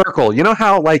full circle. You know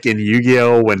how, like in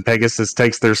Yu-Gi-Oh, when Pegasus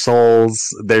takes their souls,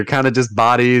 they're kind of just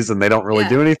bodies and they don't really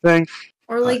do anything.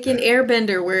 Or like in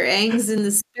Airbender, where Aang's in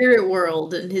the spirit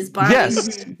world and his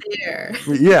body's there.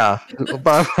 Yeah,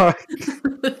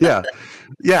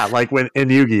 yeah, like when in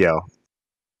Yu-Gi-Oh.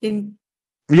 In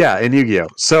Yu-Gi-Oh.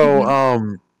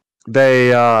 So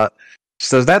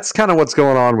so that's kind of what's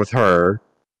going on with her.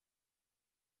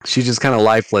 She's just kind of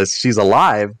lifeless. She's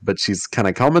alive, but she's kind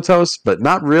of comatose, but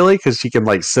not really because she can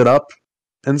like sit up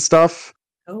and stuff.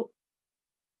 Oh.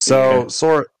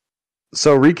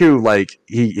 So Riku, like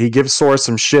he gives Sora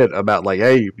some shit about like,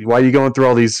 hey, why are you going through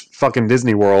all these fucking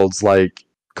Disney worlds, like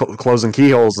closing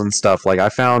keyholes and stuff? Like I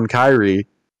found Kyrie.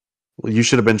 Well, you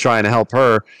should have been trying to help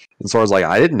her. And Sora's like,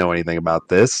 I didn't know anything about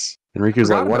this. And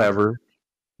Riku's like, whatever.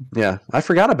 Yeah, I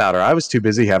forgot about her. I was too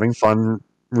busy having fun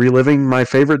reliving my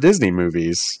favorite Disney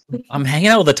movies. I'm hanging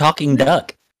out with a talking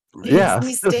duck. Yeah.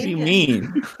 What do you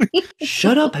mean?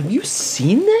 Shut up. Have you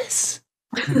seen this?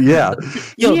 Yeah.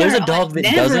 Yo, there's a dog that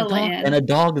doesn't talk and a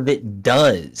dog that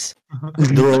does.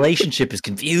 The relationship is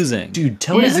confusing. Dude,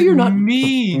 tell me how you're not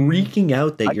freaking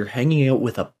out that you're hanging out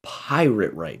with a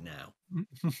pirate right now.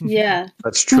 Yeah.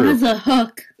 That's true. Who has a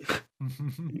hook?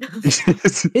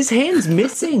 His hand's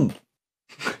missing.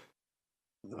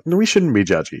 No, we shouldn't be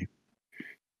judgy.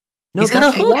 He's got a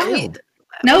that's hook. wild.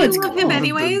 No, I it's love cool. him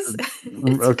anyways.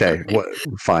 Okay, what?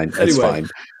 Fine, it's Anyway. fine.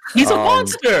 He's a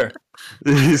monster.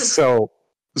 so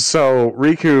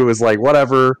Riku is like,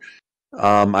 whatever.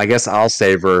 I guess I'll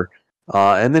save her.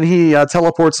 And then he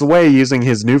teleports away using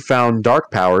his newfound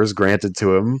dark powers granted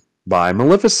to him by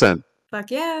Maleficent.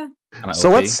 Fuck yeah. Kinda So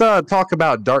OP. let's talk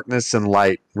about darkness and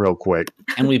light real quick.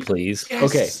 Can we please?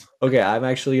 Yes. Okay, I'm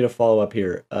actually gonna follow up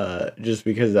here, just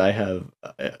because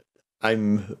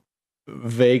I'm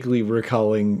vaguely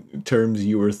recalling terms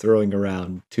you were throwing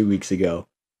around 2 weeks ago,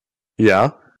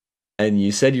 Yeah. and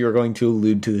you said you were going to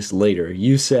allude to this later.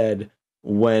 You said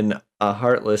when a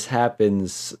heartless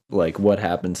happens, like what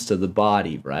happens to the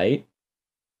body, right?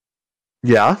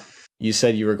 Yeah. You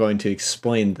said you were going to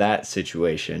explain that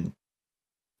situation.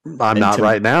 I'm not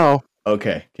right now.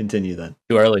 Okay, continue then.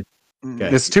 Too early. Okay.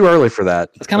 It's too early for that.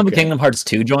 It's kind of a Okay. Kingdom Hearts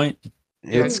 2 joint.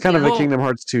 It's kind of a Well, Kingdom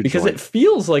Hearts 2 Because joint. it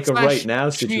feels like a Slash right now chain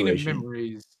of situation.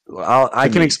 memories. I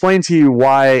to can me. explain to you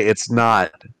why it's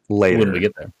not later When we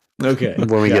get there. Okay,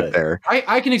 when we got get it. there.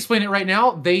 I can explain it right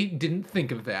now. They didn't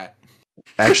think of that.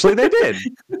 Actually, they did.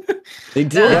 They No,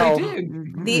 did. Well, they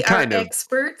did. The kind our of.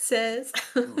 expert says.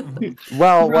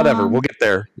 Well, whatever. Wrong. We'll get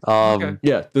there. Okay.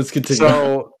 Yeah, let's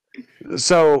continue.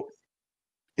 So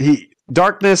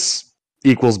darkness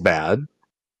equals bad,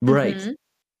 Right. Mhm.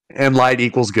 and light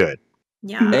equals good.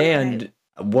 Yeah. okay. And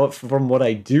from what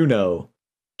I do know,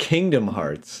 Kingdom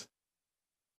Hearts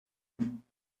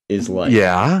is like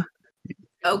Yeah.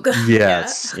 Oh god.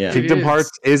 Yes. Yeah. Kingdom It is.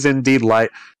 Hearts is indeed light.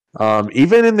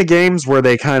 Even in the games where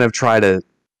they kind of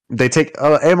they take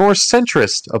a more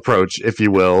centrist approach, if you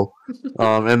will,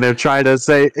 and they're trying to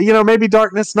say, maybe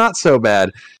darkness not so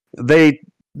bad. They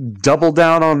double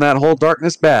down on that whole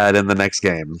darkness bad in the next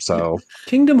game. So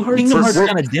Kingdom Hearts. Kingdom is- Hearts are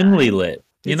kind of dimly lit,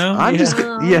 you know? I'm just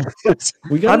Yeah.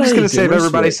 we got I'm just any going to save dimmer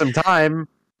everybody switch. some time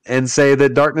and say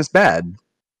that darkness bad.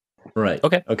 Right.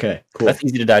 Okay. Okay. Cool. That's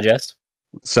easy to digest.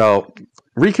 So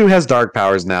Riku has dark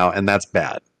powers now, and that's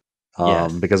bad.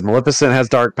 Yes. Because Maleficent has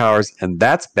dark powers, and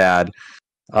that's bad.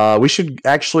 We should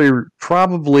actually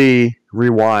probably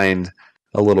rewind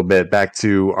a little bit back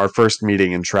to our first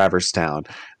meeting in Traverse Town.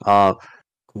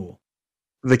 Cool.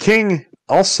 The king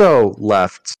also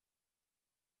left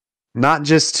not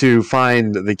just to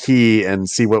find the key and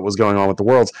see what was going on with the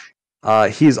worlds.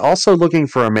 He's also looking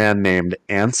for a man named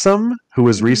Ansem, who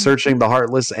is researching the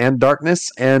Heartless and Darkness.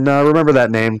 And remember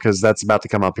that name, because that's about to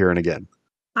come up here and again.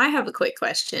 I have a quick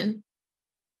question.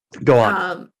 Go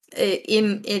on.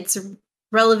 It's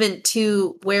relevant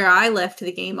to where I left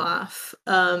the game off.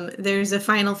 There's a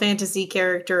Final Fantasy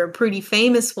character, a pretty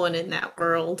famous one in that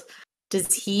world.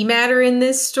 Does he matter in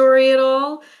this story at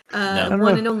all? No.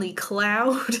 One and only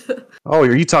Cloud. Oh,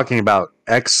 are you talking about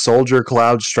ex-soldier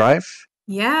Cloud Strife?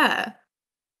 Yeah.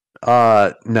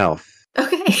 No.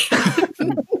 Okay.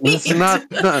 It's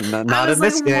not in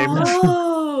this game.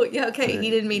 Whoa. Yeah, okay. He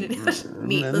didn't mean it.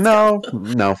 Neat. Let's No, go.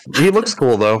 no. He looks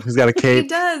cool though. He's got a He cape.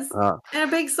 does. And a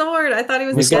big sword. I thought he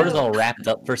was The a sword is goat. all wrapped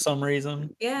up for some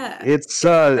reason. Yeah. It's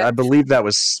I believe that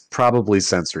was probably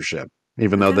censorship,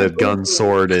 even though the gun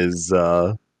sword is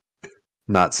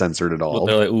not censored at But all.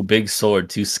 they're like, ooh, big sword,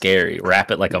 too scary.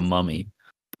 Wrap it like a mummy.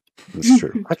 It's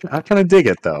true. I kind of dig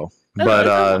it though, but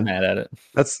I'm not mad at it.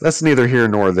 that's neither here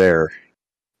nor there.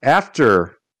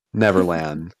 After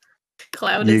Neverland,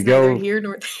 Cloud you is go- neither here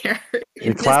nor there.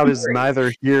 in this Cloud is story.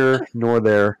 neither here nor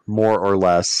there, more or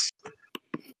less.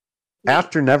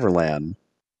 After Neverland,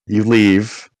 you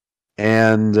leave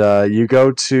and you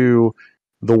go to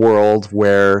the world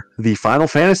where the Final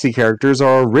Fantasy characters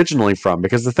are originally from.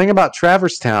 Because the thing about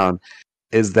Traverse Town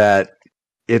is that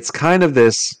it's kind of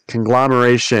this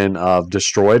conglomeration of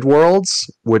destroyed worlds,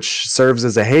 which serves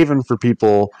as a haven for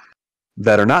people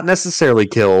that are not necessarily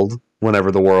killed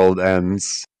whenever the world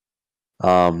ends.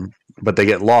 But they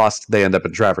get lost, they end up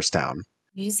in Traverse Town.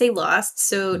 Did you say lost?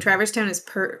 So Traverse Town is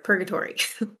purgatory.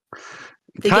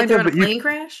 They Kind get there of, on a but you- plane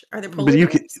crash? Are there polar But you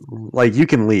can bears? you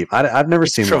can leave. I've never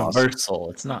It's seen Lost. traversal.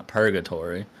 It's not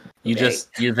purgatory. Okay.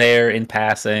 You're there in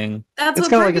passing. That's It's what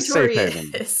kinda like a safe purgatory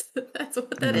haven. is. That's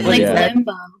what that It's is. like Yeah.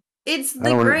 limbo. It's I the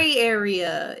don't wanna- gray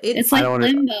area. It's I like don't wanna-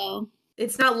 limbo.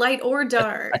 It's not light or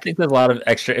dark. I think there's a lot of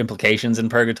extra implications in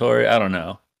purgatory. I don't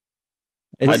know.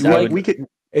 It's I like would- we could.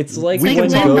 it's like we when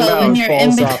can talk about Goku when you're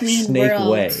in falls off between Snake worlds.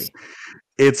 Way.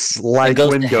 It's like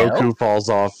goes when to hell? Goku falls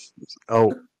off.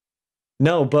 Oh,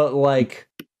 No, but like,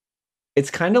 it's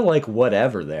kind of like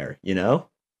whatever there, you know?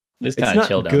 It's It's kind of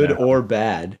chill not down good there. or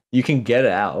bad. You can get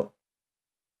out.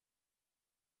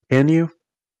 can you?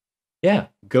 Yeah,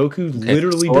 Goku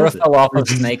literally Sora does it. fell off of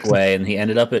Snake Way and he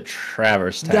ended up at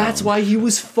Traverse Town. That's why he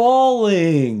was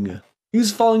falling. He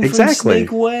was falling Exactly. from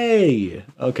Snake Way.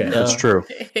 Okay. That's true.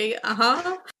 Okay,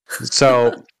 uh-huh.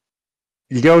 So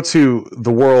you go to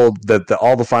the world that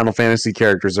all the Final Fantasy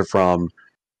characters are from.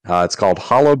 It's called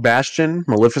Hollow Bastion.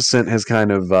 Maleficent has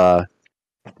kind of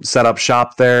set up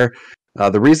shop there.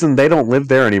 The reason they don't live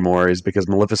there anymore is because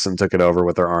Maleficent took it over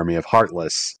with her army of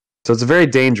Heartless. So it's a very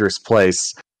dangerous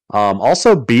place.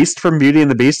 Also, Beast from Beauty and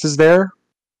the Beast is there,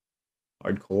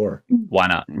 Hardcore. Why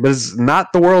not? but it's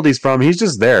not the world he's from. He's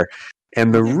just there.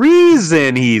 And the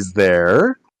reason he's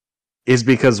there is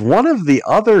because one of the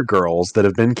other girls that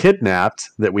have been kidnapped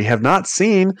that we have not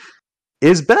seen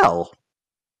is Belle.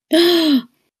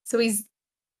 So he's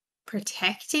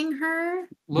protecting her?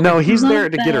 No, he's Love there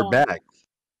to get her Belle. back.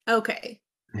 Okay.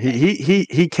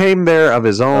 He came there of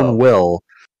his own will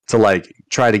to like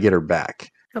try to get her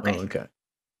back. Okay.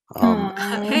 Oh,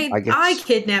 okay. Hey, I guess- I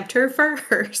kidnapped her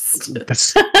first.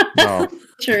 No,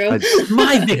 True.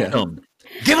 My victim.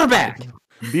 Give her back.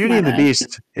 Beauty My and the bad.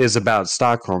 Beast is about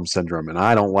Stockholm Syndrome, and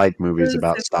I don't like movies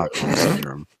about Syndrome. Stockholm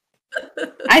Syndrome.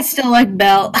 I still like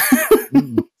Belle.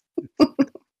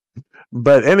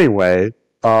 But anyway,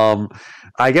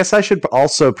 I guess I should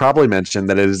also probably mention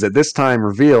that it is at this time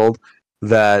revealed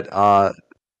that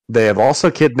they have also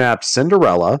kidnapped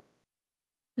Cinderella,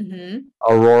 Mm-hmm.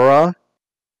 Aurora,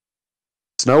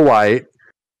 Snow White,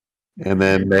 and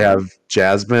then they have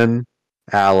Jasmine,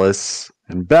 Alice,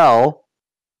 and Belle.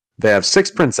 They have 6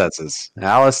 princesses.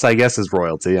 Alice, I guess, is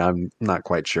royalty. I'm not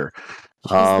quite sure. She's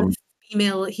the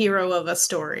female hero of a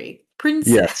story.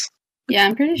 Princess. Yes. Yeah,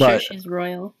 I'm pretty sure But- she's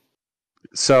royal.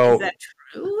 So Is that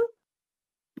true?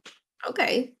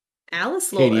 Okay.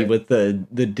 Alice Lord. Katie with the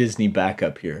Disney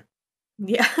backup here.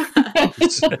 Yeah.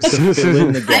 To fill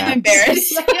in the I'm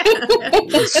gaps.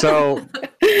 embarrassed. so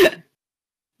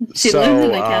She so, lives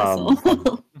in a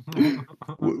castle.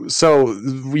 So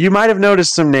you might have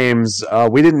noticed some names.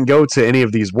 We didn't go to any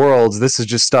of these worlds. This is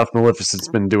just stuff Maleficent's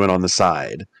been doing on the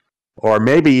side, or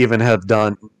maybe even have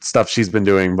done stuff she's been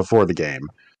doing before the game.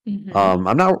 Mhm.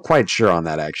 I'm not quite sure on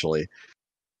that actually.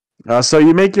 So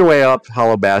you make your way up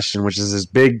Hollow Bastion, which is this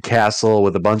big castle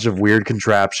with a bunch of weird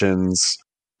contraptions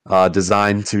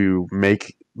designed to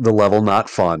make the level not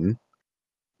fun,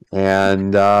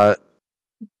 and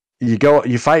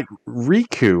you fight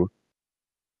Riku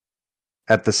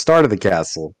at the start of the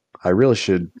castle. I really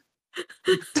should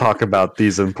talk about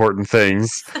these important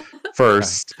things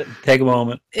first. Take a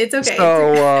moment. It's okay.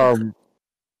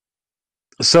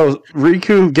 So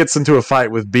Riku gets into a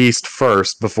fight with Beast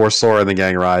first before Sora and the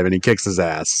gang arrive, and he kicks his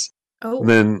ass. Oh.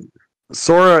 Then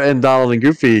Sora and Donald and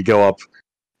Goofy go up,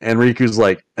 and Riku's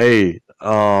like, "Hey,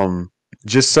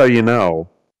 just so you know,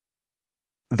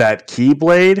 that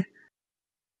Keyblade,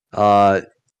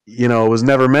 it was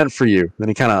never meant for you." Then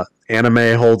he kind of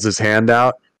anime holds his hand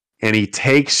out, and he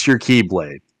takes your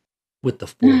Keyblade. With the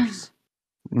Force.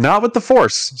 Not with the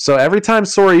Force. So every time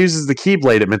Sora uses the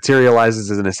Keyblade, it materializes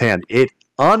in his hand. It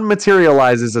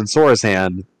unmaterializes in Sora's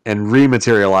hand and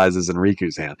rematerializes in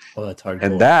Riku's hand. Oh, that's hardcore.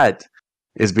 And that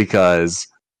is because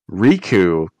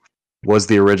Riku was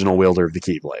the original wielder of the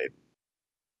Keyblade.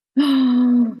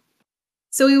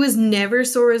 So he was never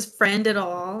Sora's friend at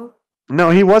all?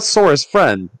 No, he was Sora's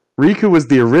friend. Riku was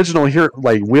the original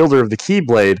wielder of the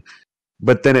Keyblade,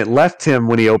 but then it left him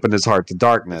when he opened his heart to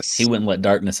darkness. He wouldn't let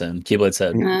darkness in. Keyblade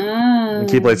said. Oh. And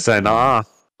Keyblade said, "Nah,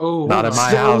 Oh, not in hold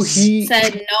my on. house."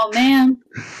 Said no, ma'am.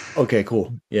 Okay,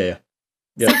 cool. Yeah.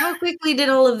 So how quickly did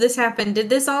all of this happen? Did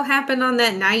this all happen on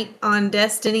that night on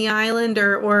Destiny Island,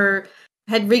 or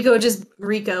had Riku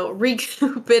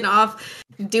been off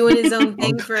doing his own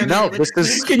thing for a No, minute? this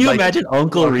is Can you like- imagine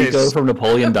Uncle okay, Rico from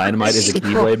Napoleon Dynamite as a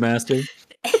Keyblade master?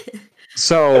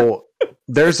 So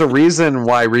there's a reason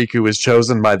why Riku was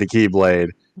chosen by the Keyblade,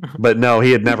 but no,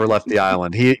 he had never left the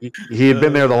island. He had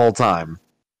been there the whole time.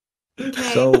 Okay.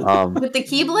 So With the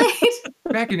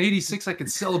Keyblade? Back in '86, I could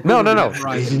celebrate. No. that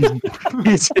ride.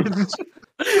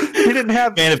 He didn't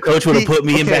have. Man, if Coach would have put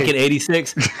me in back Okay. in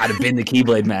 '86, I'd have been the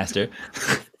Keyblade master.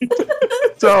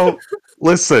 So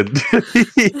listen,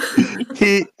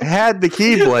 he had the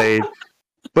Keyblade,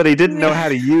 but he didn't know how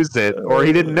to use it, or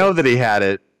he didn't know that he had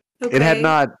it. It had Okay.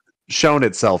 not shown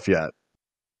itself yet.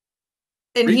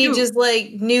 And he Riku- just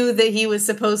knew that he was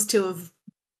supposed to have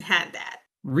had that.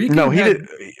 Riku No, he had-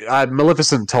 did.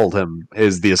 Maleficent told him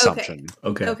is the assumption.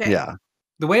 okay. Okay. Yeah.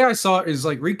 The way I saw it is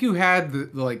Riku had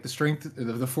the strength,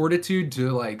 the fortitude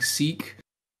to seek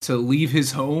to leave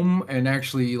his home and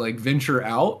actually venture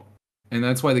out, and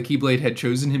that's why the Keyblade had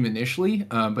chosen him initially.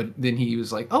 But then he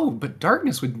was like, "Oh, but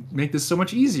darkness would make this so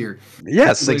much easier."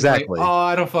 Yes, He's like, exactly. oh,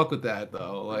 I don't fuck with that though.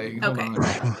 Hold Okay.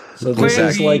 on. So this is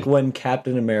Crazy. like when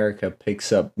Captain America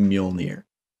picks up Mjolnir.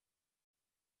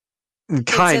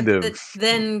 Kind Except of. that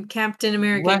then Captain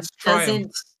America Let's try 'em.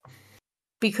 doesn't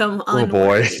become Oh,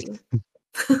 boy. unworthy.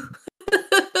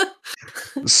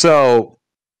 So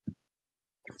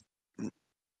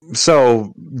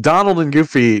Donald and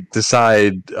Goofy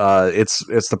decide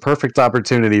it's the perfect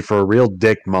opportunity for a real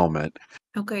dick moment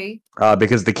Okay.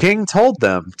 because the king told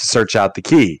them to search out the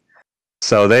key.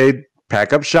 So they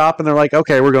pack up shop and they're like,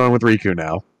 okay, we're going with Riku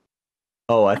now.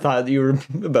 Oh, I thought you were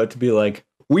about to be like,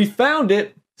 we found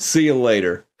it. See you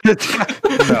later. No,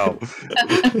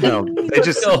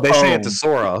 they say it to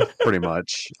Sora pretty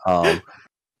much.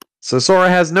 So Sora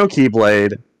has no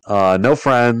Keyblade, no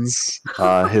friends.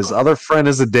 His other friend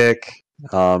is a dick,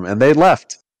 and they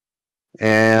left.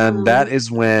 And that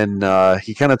is when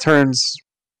he kind of turns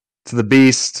to the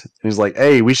Beast. And he's like,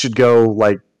 "Hey, we should go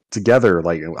like together.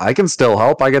 Like, I can still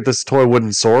help. I got this toy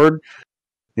wooden sword.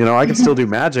 You know, I can still do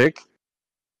magic."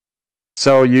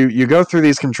 So you go through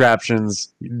these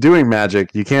contraptions doing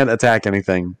magic. You can't attack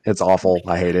anything. It's awful.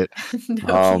 I hate it.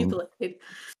 No Keyblade.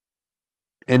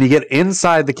 And you get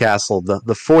inside the castle,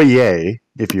 the foyer,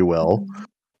 if you will.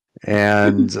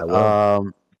 And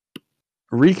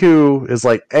Riku is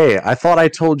like, "Hey, I thought I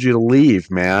told you to leave,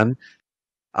 man.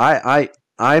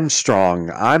 I'm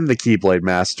strong. I'm the Keyblade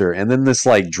Master." And then this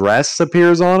like dress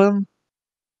appears on him,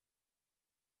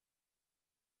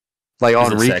 like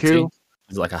on Is it Riku. sexy?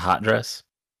 Is it like a hot dress?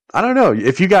 I don't know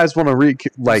if you guys want to It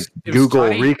was Google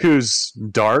tight. Riku's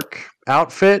dark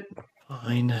outfit.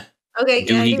 Fine. Okay,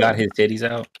 yeah, I Doogie do. got his titties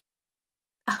out.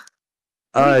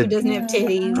 Riku doesn't have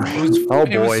titties. Oh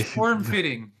It was boy, form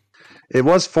fitting. it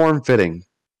was form fitting.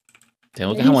 Damn,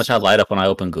 look at how much I light up when I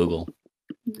open Google.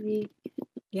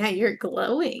 Yeah, you're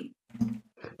glowing.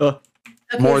 Uh,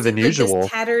 Okay, More so than like usual.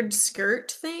 This tattered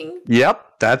skirt thing?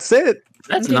 Yep, that's it.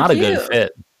 That's Okay, not a good cute.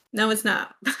 fit. No, it's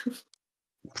not.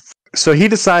 So he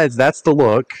decides that's the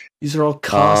look. These are all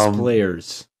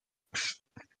cosplayers.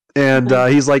 And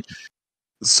he's like,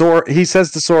 Sora. He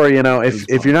says to Sora, you know,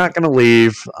 if you're not going to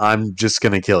leave, I'm just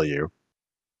going to kill you.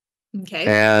 Okay.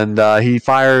 And he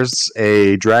fires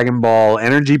a Dragon Ball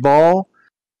energy ball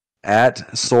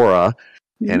at Sora,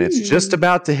 and it's just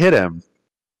about to hit him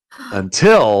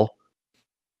until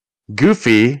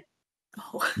Goofy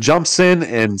Oh. jumps in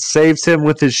and saves him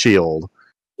with his shield.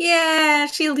 Yeah,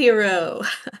 shield hero.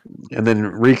 And then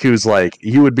Riku's like,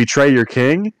 "You would betray your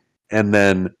king?" And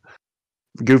then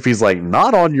Goofy's like,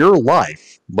 "Not on your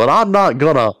life, but I'm not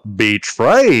gonna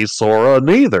betray Sora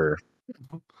neither."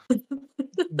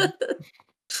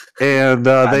 And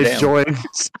they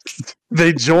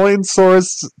join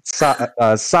Sora's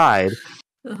side.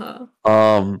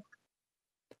 Uh-huh.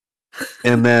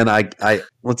 And then I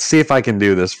let's see if I can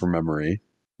do this from memory.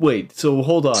 Wait, so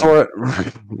hold on. Sora,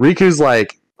 Riku's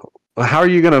like, "How are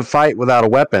you gonna fight without a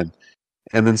weapon?"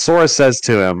 And then Sora says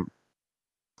to him,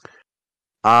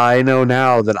 "I know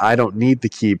now that I don't need the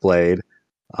Keyblade.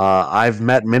 I've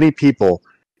met many people,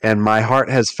 and my heart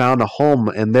has found a home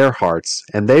in their hearts,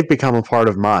 and they've become a part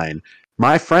of mine.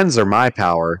 My friends are my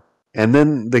power." And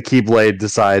then the Keyblade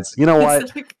decides, you know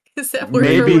what? Is that word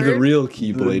Maybe for the word? real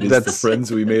Keyblade is the That's- friends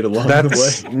we made along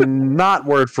That's the way. not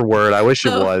word for word. I wish it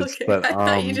Oh, was, okay. but I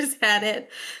thought you just had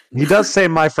it. he does say,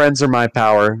 "My friends are my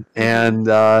power," and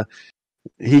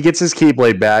he gets his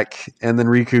Keyblade back, and then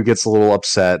Riku gets a little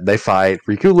upset. They fight.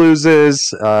 Riku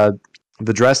loses.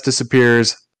 The dress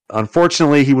disappears.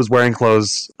 Unfortunately, he was wearing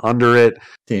clothes under it.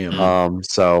 Damn.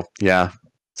 So yeah,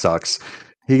 sucks.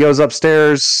 He goes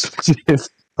upstairs,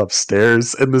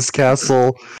 upstairs in this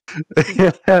castle,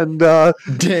 and Damn.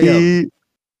 he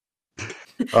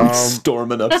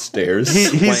Storming upstairs.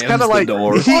 he's slams kind of the like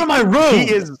door. he- Out of my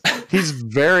room. he's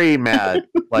very mad.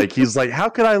 Like he's like, how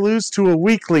could I lose to a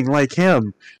weakling like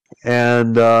him?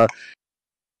 And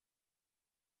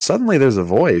suddenly there's a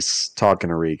voice talking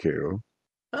to Riku,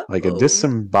 like a Uh-oh.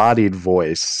 disembodied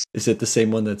voice. Is it the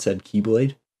same one that said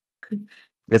Keyblade?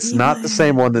 It's not the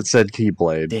same one that said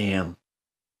Keyblade. Damn.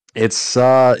 It's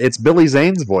Billy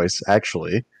Zane's voice,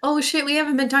 actually. Oh shit, we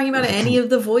haven't been talking about any of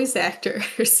the voice actors.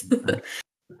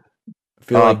 I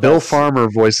feel like Bill that's- Farmer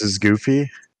voices Goofy.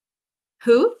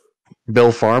 Who?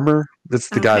 Bill Farmer. That's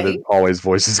the guy that Okay. always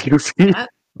voices Goofy. Yeah.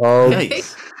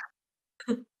 Yikes.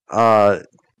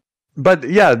 But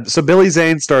yeah, so Billy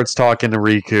Zane starts talking to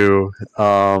Riku,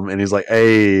 and he's like,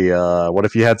 "Hey, what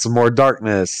if you had some more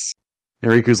darkness?"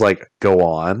 And Riku's like, "Go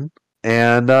on."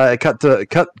 And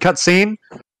cut scene.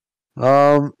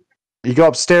 You go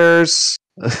upstairs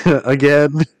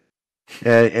again,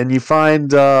 and you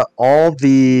find all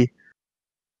the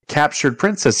captured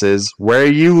princesses, where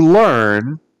you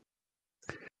learn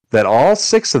that all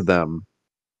 6 of them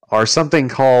are something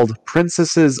called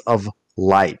Princesses of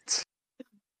Light.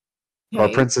 or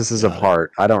Princesses of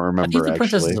Heart. I don't remember the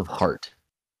Princesses actually. of Heart.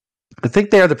 I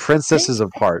think they are the Princesses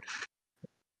of Heart.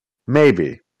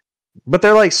 Maybe. But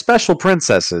they're like special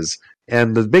princesses.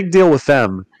 And the big deal with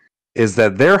them is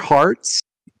that their hearts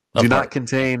do not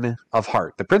contain of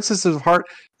heart. The Princesses of Heart,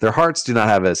 their hearts do not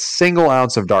have a single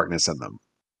ounce of darkness in them,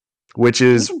 which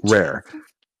is rare.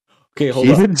 Okay, hold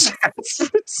on.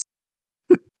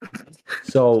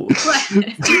 So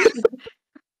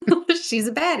she's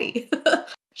a baddie.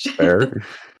 Fair.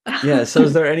 Yeah, so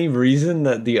is there any reason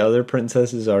that the other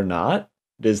princesses are not?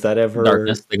 Does that ever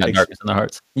darkness? They got darkness in their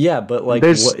hearts. Yeah, but like,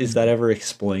 what is that ever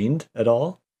explained at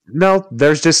all? No,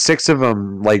 there's just 6 of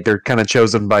them. Like they're kind of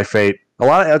chosen by fate. A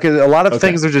lot of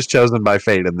things are just chosen by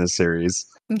fate in this series.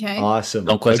 Okay. Awesome.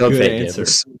 Don't question good fate. answer.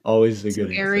 Always a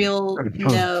good Ariel,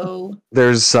 no.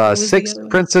 There's 6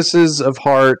 Princesses of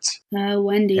Heart.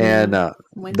 Wendy. And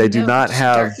they do not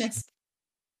have darkness.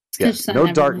 Yeah,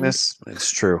 no darkness.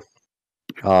 It's true.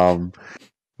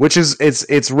 Which is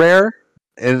it's rare,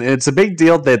 and it's a big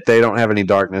deal that they don't have any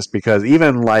darkness, because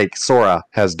even like Sora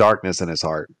has darkness in his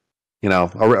heart. You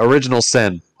know, original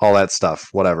sin, all that stuff,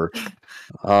 whatever.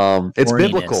 It's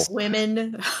biblical.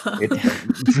 Women.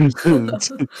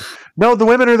 No, the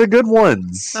women are the good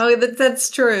ones. Oh,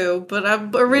 that's true. But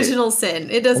original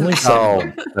sin. It doesn't matter.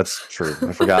 Oh, that's true.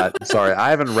 I forgot. Sorry, I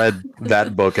haven't read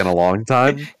that book in a long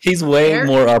time. He's way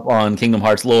more up on Kingdom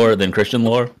Hearts lore than Christian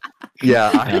lore. Yeah,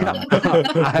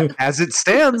 as it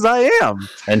stands, I am.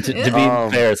 And to be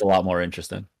fair, it's a lot more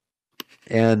interesting.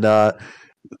 And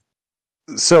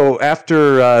so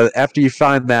after you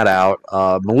find that out,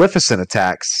 Maleficent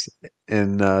attacks,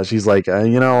 and she's like,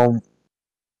 it's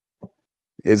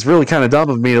really kind of dumb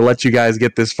of me to let you guys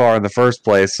get this far in the first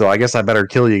place, so I guess I better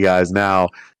kill you guys now.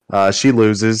 She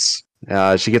loses.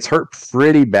 She gets hurt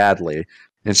pretty badly,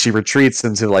 and she retreats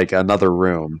into like another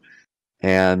room.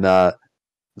 And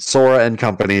Sora and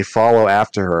company follow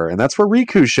after her, and that's where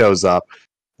Riku shows up,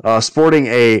 sporting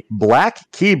a black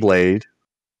Keyblade.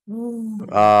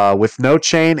 With no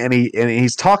chain, and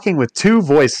he's talking with 2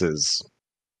 voices,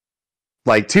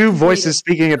 like 2 voices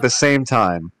speaking at the same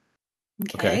time.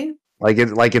 Okay. Like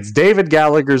it's David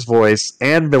Gallagher's voice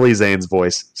and Billy Zane's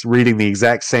voice reading the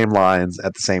exact same lines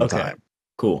at the same time.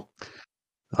 Cool.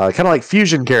 Kind of like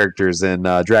fusion characters in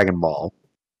Dragon Ball.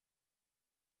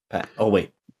 Oh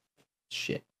wait,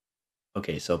 shit.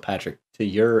 Okay, so Patrick, to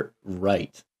your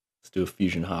right, let's do a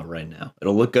fusion hop right now.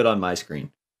 It'll look good on my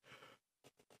screen.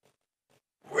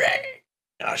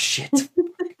 Oh shit!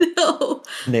 No.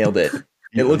 Nailed it.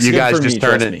 It looks you good guys for just me,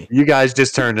 turned trust it. me. You guys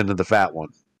just turned into the fat one.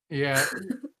 Yeah,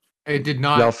 it did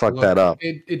not. Y'all fucked that up.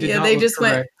 It did Yeah, not they look just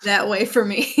correct. went that way for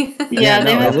me. Yeah,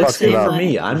 they no, went it looks fucked it good up. for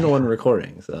me. I'm the one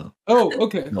recording, so Oh,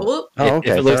 okay. Whoop. Oh,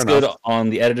 okay. If it looks fair good enough. on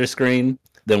the editor screen,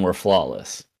 then we're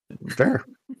flawless. Fair.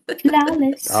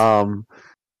 Flawless.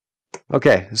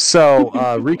 Okay, so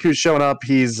Riku's showing up.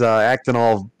 He's acting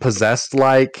all possessed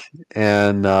like,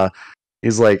 and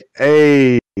he's like,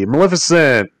 "Hey,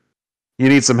 Maleficent, you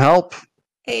need some help?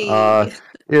 Hey.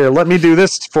 Here, let me do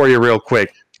this for you real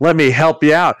quick. Let me help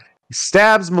you out." He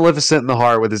stabs Maleficent in the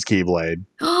heart with his Keyblade.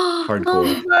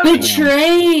 hardcore.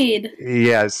 Betrayed.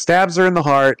 Yeah, stabs her in the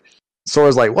heart.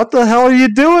 Sora's like, "What the hell are you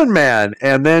doing, man?"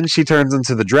 And then she turns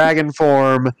into the dragon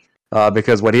form.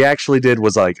 Because what he actually did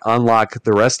was like unlock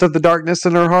the rest of the darkness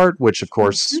in her heart, which of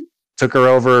course took her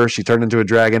over. She turned into a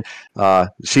dragon.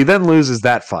 She then loses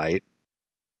that fight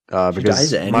because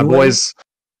dies anyway?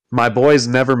 my boys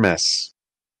never miss.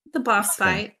 The boss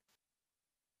fight.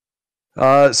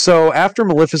 So after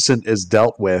Maleficent is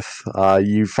dealt with,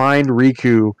 you find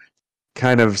Riku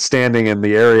kind of standing in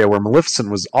the area where Maleficent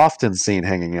was often seen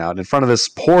hanging out, in front of this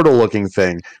portal-looking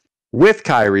thing with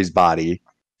Kyrie's body.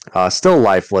 Still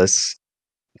lifeless,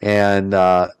 and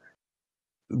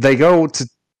they go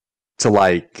to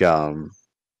like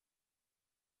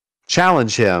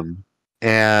challenge him,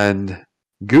 and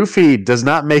Goofy does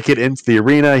not make it into the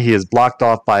arena. He is blocked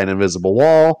off by an invisible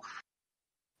wall,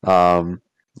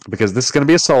 because this is going to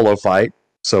be a solo fight,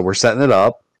 so we're setting it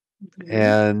up,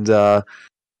 and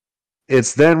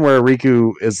it's then where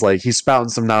Riku is like, he's spouting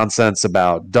some nonsense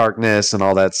about darkness and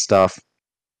all that stuff,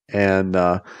 and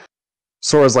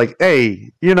Sora's like,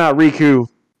 "Hey, you're not Riku.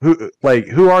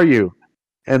 Who are you?"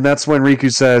 And that's when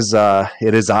Riku says,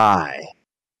 "It is I,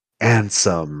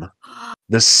 Ansem,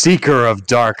 the Seeker of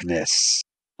Darkness."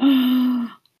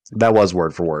 That was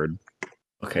word for word.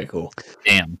 Okay, cool.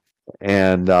 Damn.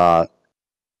 And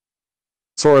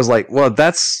Sora's like, "Well,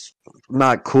 that's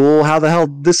not cool. How the hell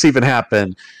did this even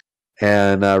happen?"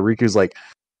 And Riku's like,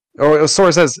 or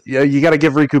Sora says, "Yeah, you got to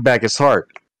give Riku back his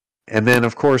heart." And then,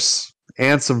 of course,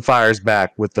 Ansem fires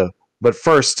back with the, "But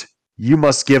first, you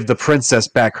must give the princess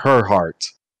back her heart.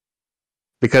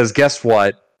 Because guess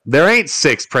what? There ain't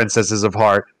 6 princesses of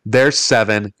heart. There's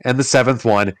 7, and the 7th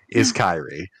one is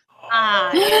Kyrie.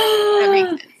 That makes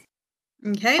sense.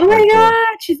 Okay. Oh my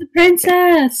god, she's a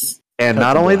princess. And Cut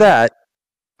not the only black.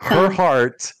 that, her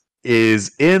heart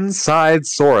is inside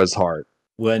Sora's heart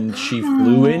When she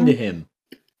flew into him.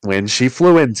 when she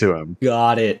flew into him.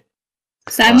 Got it.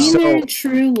 Does that mean So- they're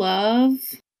true love?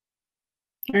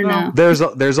 Or no?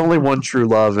 There's only one true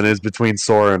love, and it's between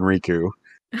Sora and Riku.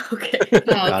 Okay. Oh,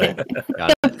 Got okay. it.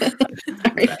 Got it.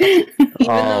 Sorry. Even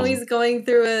though Um, he's going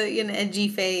through an edgy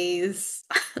phase,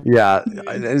 Yeah,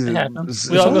 It happens.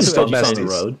 We all go It's through still edges on the besties.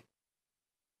 road.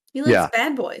 he likes Yeah.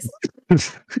 bad boys.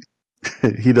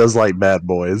 He does like bad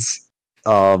boys.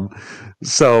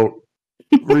 So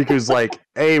Riku's like,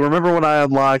 hey, remember when I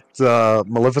unlocked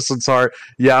Maleficent's heart?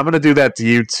 Yeah, I'm gonna do that to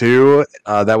you too.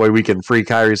 That way we can free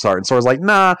Kyrie's heart. And Sora's like,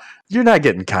 nah, you're not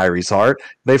getting Kyrie's heart.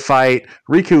 They fight.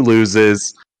 Riku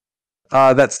loses.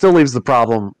 That still leaves the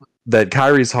problem that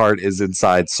Kyrie's heart is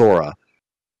inside Sora.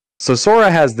 So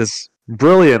Sora has this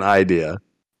brilliant idea.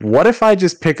 What if I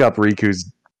just pick up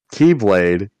Riku's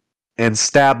Keyblade and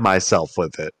stab myself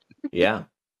with it? Yeah.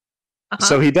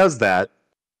 So he does that.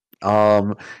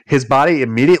 His body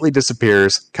immediately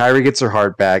disappears. Kyrie gets her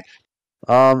heart back.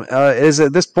 Is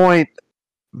at this point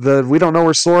we don't know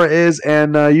where Sora is,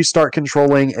 and you start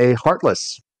controlling a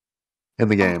Heartless in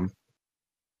the game.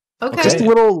 Okay. Just a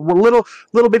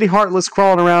little bitty Heartless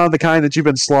crawling around, the kind that you've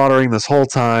been slaughtering this whole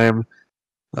time.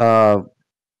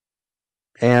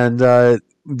 And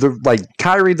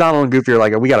Kyrie, Donald, and Goofy are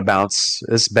like, we gotta bounce.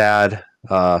 It's bad.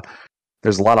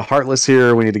 There's a lot of Heartless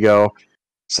here. We need to go.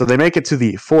 So they make it to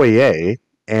the foyer,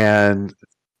 and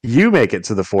you make it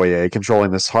to the foyer,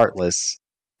 controlling this Heartless.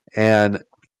 And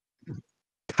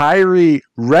Kyrie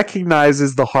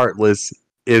recognizes the Heartless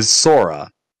is Sora.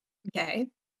 Okay.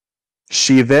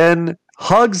 She then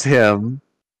hugs him,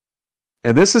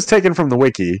 and this is taken from the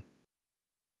wiki.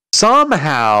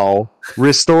 Somehow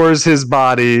restores his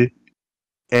body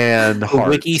and The heart.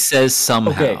 wiki says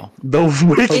somehow. Okay. The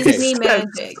wiki Disney says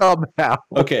magic. somehow.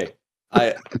 Okay.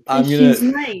 I'm And gonna she's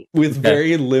right. with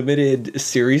very limited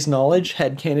series knowledge,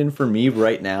 headcanon for me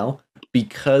right now,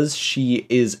 because she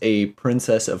is a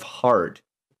princess of heart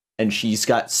and she's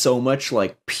got so much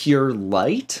like pure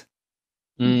light.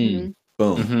 Mm.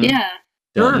 Boom. Mhm. Yeah,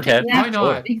 Sure. Okay. Yeah. Why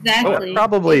not? exactly.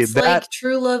 Probably It's that. like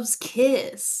true love's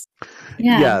kiss.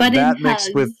 Yeah, but that in mixed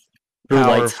hugs. with True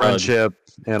power, Light's hug. friendship,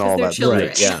 and all they're that. children.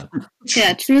 Right, yeah.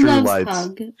 Yeah, true True love's Lights.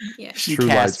 hug. Yeah. She True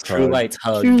cast Light's True hug. Light's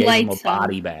hug, True gave him a Light's hug.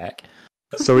 body back.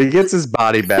 So he gets his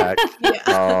body back.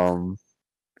 Yeah.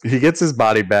 He gets his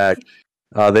body back.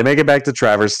 They make it back to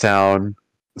Traverse Town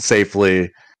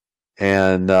safely,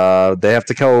 and they have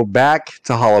to go back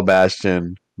to Hollow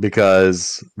Bastion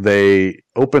because they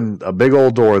opened a big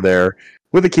old door there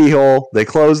with a keyhole. They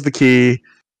close the key,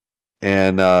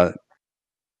 and I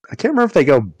can't remember if they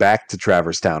go back to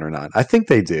Traverse Town or not. I think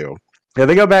they do. Yeah,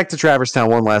 they go back to Traverse Town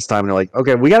one last time, and they're like,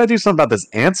 okay, we got to do something about this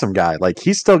Ansem guy. Like,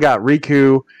 he's still got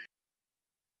Riku.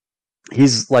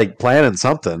 He's, like, planning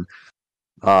something.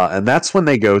 And that's when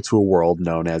they go to a world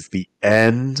known as the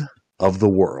End of the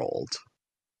World.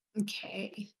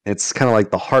 Okay. It's kind of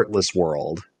like the Heartless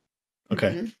world.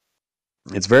 Okay. Mhm.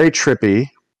 It's very trippy.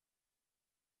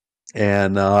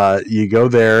 And you go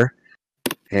there,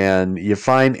 and you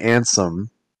find Ansem,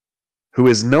 who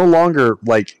is no longer,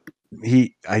 like,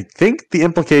 I think the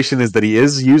implication is that he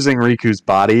is using Riku's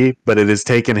body, but it has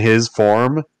taken his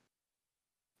form.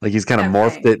 Like, he's kind of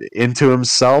morphed Okay. it into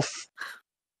himself.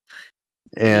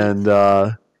 And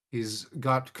He's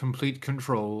got complete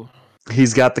control.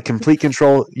 he's got the complete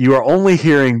control. You are only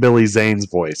hearing Billy Zane's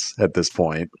voice at this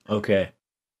point. Okay.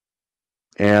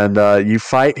 And you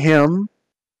fight him,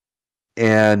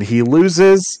 and he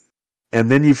loses, and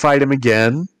then you fight him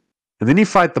again, and then you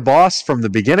fight the boss from the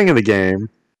beginning of the game,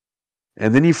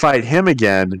 and then you fight him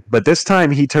again, but this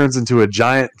time he turns into a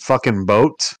giant fucking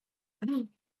boat.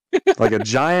 Like a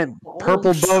giant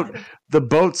purple boat. The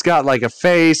boat's got like a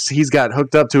face. He's got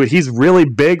hooked up to it. He's really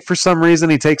big for some reason.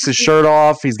 He takes his shirt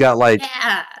off. He's got like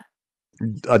Yeah.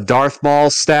 a Darth Maul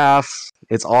staff.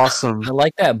 It's awesome. I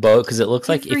like that boat because it looks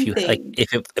like if you like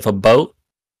Everything. if a boat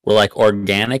were like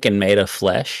organic and made of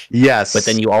flesh, Yes. but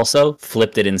then you also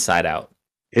flipped it inside out.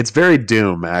 It's very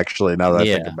Doom, actually, now that I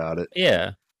Yeah. think about it.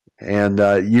 Yeah. And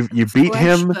you beat Flesh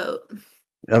him.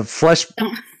 boat. Flesh.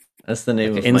 That's the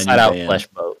name of Inside my out new band. flesh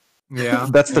boat. Yeah.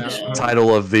 That's the Yeah.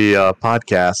 title of the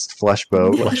podcast, Flesh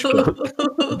Boat.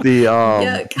 The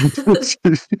Yuck.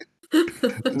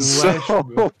 so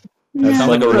That's Yeah.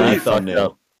 like a Really really fucked thumbnail.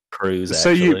 up cruise.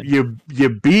 so Actually.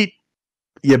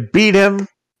 you beat him,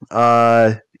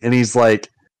 and he's like,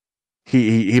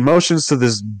 he motions to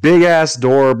this big ass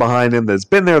door behind him that's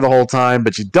been there the whole time,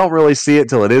 but you don't really see it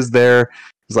till it is there.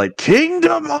 He's like,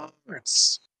 Kingdom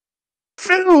Hearts,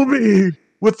 fill me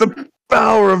with the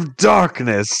power of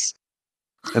darkness.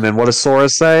 And then what does Sora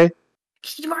say?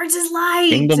 Kingdom Hearts is light.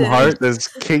 Kingdom Hearts This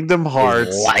Kingdom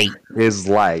Hearts light. is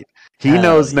light. He Hell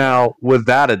knows yeah. now,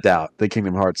 without a doubt, that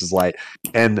Kingdom Hearts is light.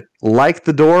 And like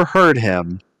the door heard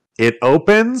him, it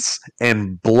opens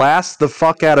and blasts the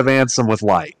fuck out of Ansem with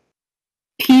light.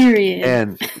 Period.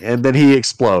 And then he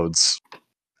explodes.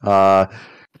 But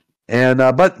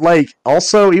like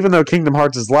also, even though Kingdom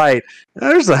Hearts is light,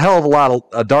 there's a hell of a lot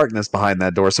of darkness behind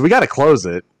that door, so we got to close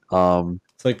it.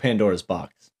 It's like Pandora's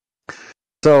box.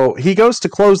 So he goes to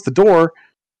close the door,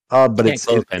 but Can't it's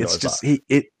close Pandora's just box.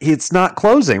 it's not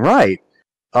closing right.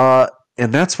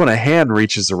 And that's when a hand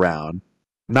reaches around,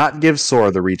 not gives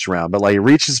Sora the reach around, but like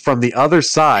reaches from the other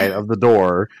side of the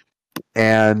door,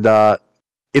 and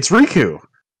it's Riku.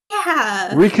 Yeah.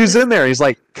 Riku's in there. He's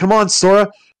like, "Come on, Sora,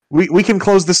 we can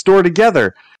close this door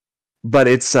together." But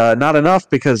it's not enough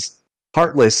because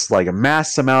Heartless, like a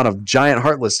mass amount of giant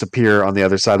Heartless, appear on the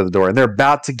other side of the door, and they're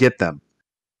about to get them.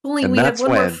 Only And we have that's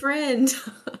one more when- friend.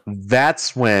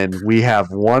 That's when we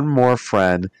have one more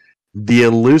friend, the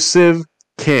elusive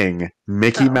King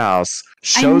Mickey Oh. Mouse I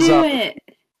shows knew up it.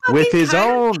 with Fucking his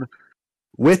Kyrie.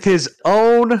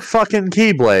 own fucking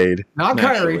Keyblade. Not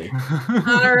Naturally. Kyrie.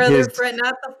 Not our other His- friend,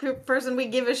 not the person we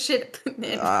give a shit.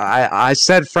 I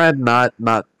said friend, not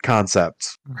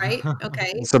concept. Right?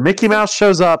 Okay. So Mickey Mouse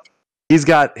shows up. He's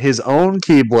got his own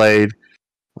Keyblade.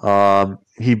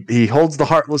 He holds the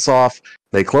Heartless off.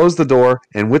 They close the door,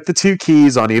 and with the two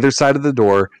keys on either side of the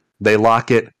door, they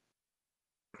lock it.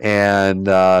 And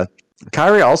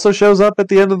Kyrie also shows up at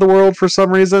the end of the world for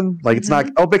some reason. Like it's not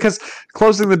because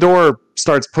closing the door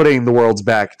starts putting the worlds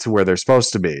back to where they're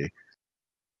supposed to be.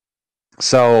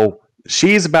 So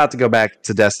she's about to go back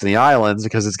to Destiny Islands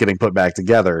because it's getting put back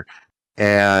together.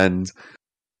 And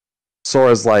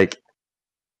Sora's like,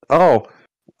 "Oh,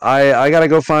 I gotta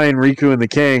go find Riku and the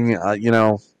King.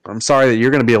 I'm sorry that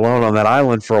you're gonna be alone on that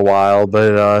island for a while,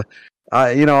 but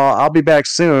I'll be back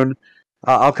soon.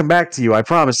 I'll come back to you, I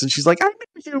promise." And she's like, "I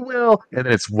know you will." And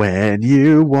then it's when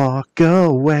you walk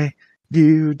away,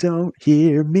 you don't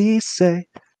hear me say.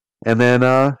 And then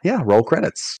roll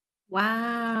credits.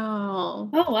 Wow.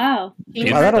 Oh wow.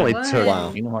 Kingdom Wow, that Hearts only one. took-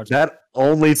 Wow. Kingdom Hearts. That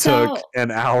only So- took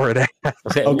an hour and a half.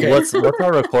 Okay. What's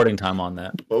our recording time on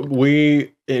that?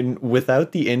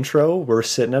 Without the intro, we're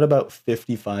sitting at about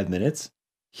 55 minutes.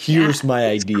 Here's my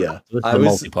idea. This is I the was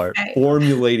multi-part. Okay.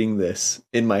 formulating this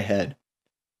in my head,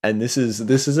 and this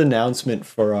is announcement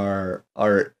for our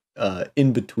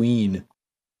in between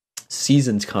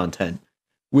seasons content,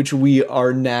 which we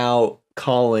are now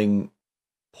calling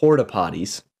porta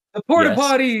potties. The porta Yes.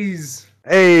 potties.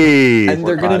 Hey, And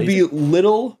they're Porta going to be potties.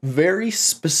 little, very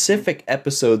specific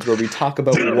episodes where we talk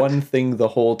about one thing the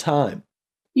whole time.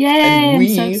 Yay! And I'm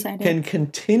we so excited. can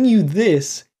continue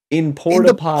this in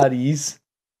porta potties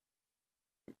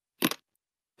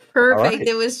Perfect. Alright.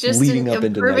 It was just leading a up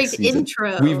into next perfect season.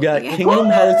 intro. We've got Yeah. Kingdom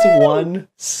Hearts 1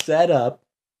 set up,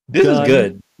 This done, is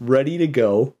good. ready to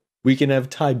go. We can have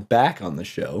Ty back on the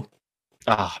show.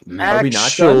 Ah, man. Are we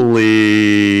not done?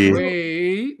 actually,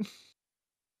 Wait.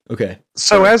 Okay.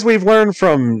 so as we've learned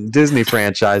from Disney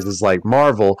franchises like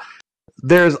Marvel,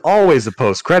 there's always a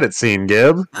post-credit scene,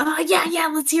 Gib. Yeah,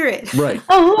 let's hear it. Right.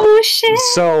 Oh shit!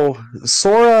 So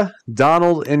Sora,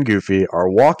 Donald, and Goofy are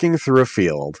walking through a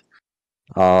field.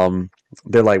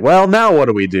 They're like, "Well, now what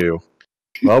do we do?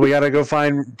 Well, we gotta go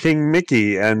find King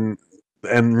Mickey and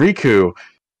Riku."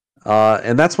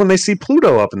 And that's when they see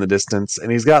Pluto up in the distance,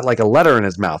 and he's got like a letter in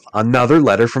his mouth. Another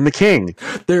letter from the king.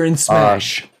 They're in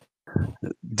Smash.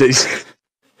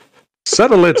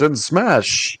 Settle it and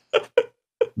smash.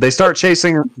 They start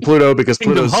chasing Pluto because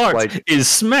Kingdom Pluto's Hearts like, is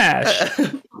Smash.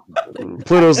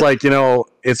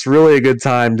 it's really a good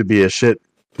time to be a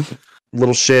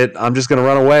little shit. I'm just gonna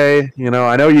run away.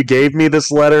 I know you gave me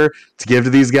this letter to give to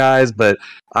these guys, but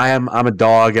I'm a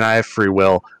dog and I have free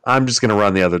will. I'm just gonna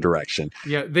run the other direction.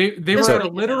 Yeah, they were So- at a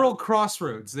literal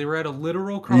crossroads. They were at a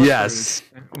literal crossroads Yes.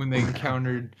 when they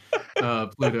encountered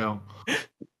Pluto.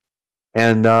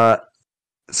 And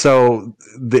so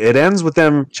it ends with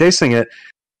them chasing it,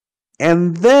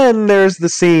 and then there's the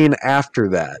scene after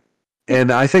that.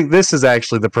 And I think this is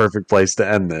actually the perfect place to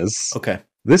end this. Okay.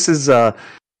 This is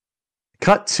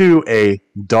cut to a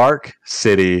dark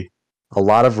city, a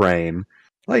lot of rain,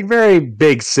 like very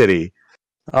big city.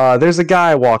 There's a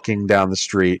guy walking down the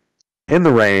street in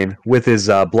the rain with his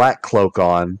black cloak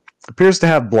on. Appears to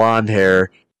have blonde hair.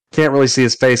 Can't really see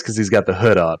his face because he's got the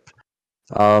hood up.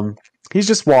 He's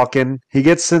just walking. He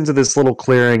gets into this little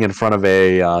clearing in front of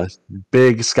a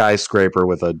big skyscraper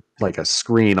with a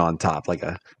screen on top, like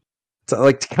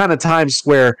kind of Times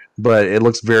Square, but it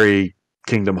looks very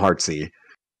Kingdom Heartsy.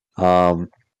 And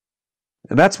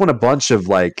that's when a bunch of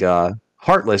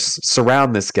Heartless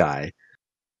surround this guy.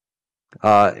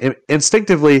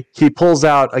 Instinctively, he pulls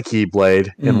out a Keyblade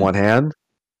in one hand,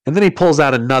 and then he pulls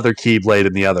out another Keyblade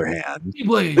in the other hand.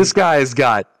 Keyblade. This guy's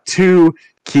got 2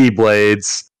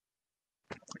 Keyblades,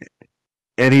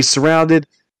 and he's surrounded,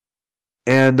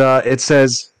 and it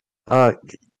says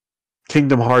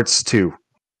Kingdom Hearts 2.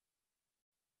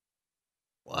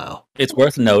 Wow. It's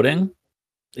worth noting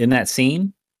in that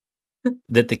scene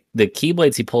that the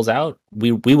Keyblades he pulls out,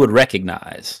 we would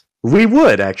recognize. We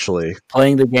would, actually.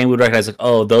 Playing the game, we would recognize, like,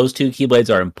 oh, those 2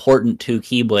 Keyblades are important 2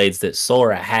 Keyblades that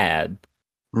Sora had.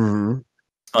 Mm-hmm.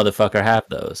 Motherfucker have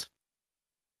those.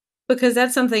 Because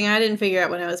that's something I didn't figure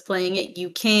out when I was playing it. You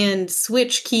can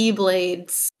switch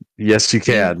Keyblades. Yes, you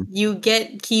can. You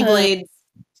get Keyblades.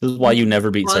 This is why you never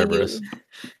beat Cerberus.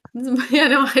 Yeah,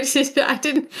 no, I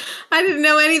didn't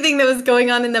know anything that was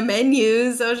going on in the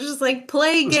menus. I was just like,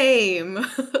 play game.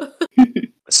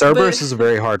 Cerberus is a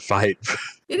very hard fight.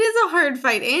 It is a hard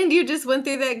fight, and you just went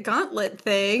through that gauntlet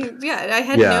thing. Yeah, I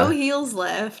had no heals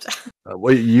left.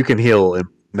 Well, you can heal.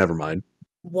 Never mind.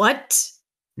 What?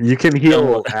 You can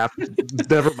heal after.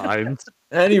 Never mind.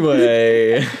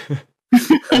 Anyway.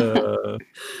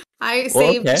 I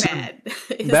saved okay. bad.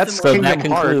 That's So Kingdom that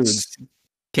Hearts. concludes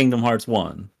Kingdom Hearts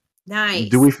 1. Nice.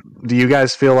 Do you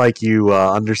guys feel like you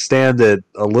understand it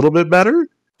a little bit better?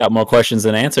 Got more questions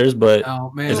than answers, but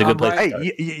Oh man, it's a good place.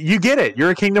 Hey, you get it. You're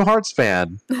a Kingdom Hearts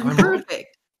fan.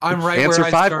 Perfect. I'm right Answer where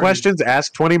I 5 started. questions,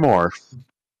 ask 20 more.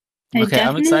 Okay,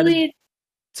 I'm excited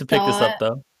to pick this up,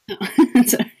 though.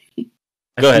 Sorry.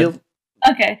 Go ahead.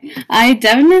 Okay. I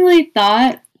definitely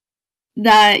thought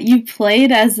that you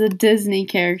played as the Disney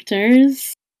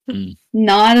characters,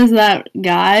 not as that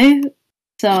guy.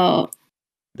 So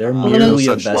They're little merely a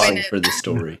such vessel luck. for the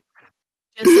story.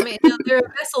 They're a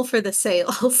vessel for the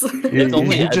sales. It's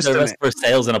only You just just for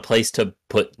sales and a place to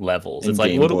put levels. And It's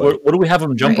like, Game what Boy. do we have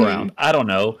them jump Right. around? I don't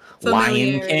know.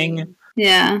 Lion King?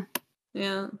 yeah.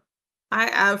 Yeah.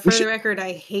 I for the record,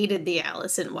 I hated the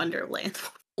Alice in Wonderland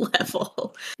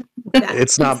level.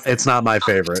 It's not my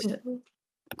favorite.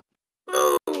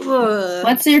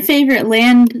 What's your favorite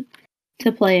land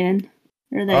to play in?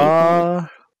 Or that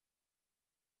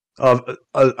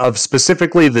Of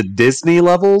specifically the Disney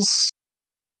levels.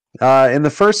 In the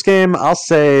first game, I'll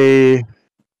say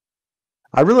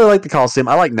I really like the Coliseum.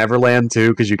 I like Neverland too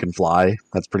because you can fly.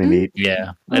 That's pretty neat.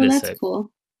 Yeah, that is that's sick.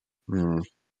 cool. Mm.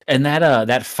 And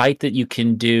that fight that you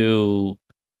can do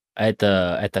at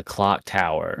the clock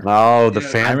tower. Oh, the Yeah,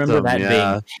 Phantom. I remember that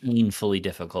yeah. being painfully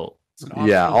difficult. It's an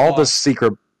Yeah, optional all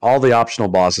boss. the optional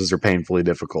bosses are painfully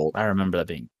difficult. I remember that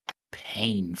being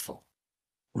painful.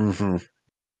 Hmm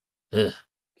Ugh.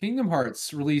 Kingdom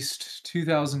Hearts released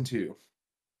 2002.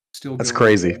 Still That's going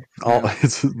crazy. strong.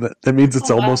 That means it's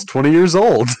Oh, wow. almost 20 years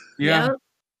old. Yeah. Yep.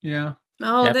 Yeah.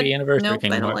 Oh, Happy anniversary, Nope,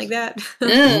 Kingdom I don't Hearts. like that.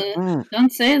 Ugh, Mm.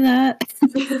 don't say that.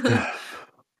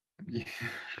 Yeah.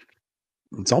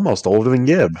 It's almost older than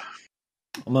Gib.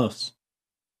 Almost.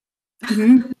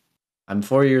 Mhm. I'm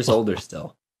 4 years older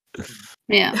still.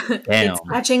 Yeah. Damn. It's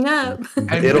catching up.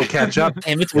 It'll catch up.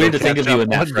 Damn, it's weird to It'll think of catch you up in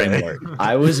that one day. framework.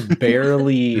 I was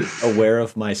barely aware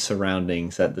of my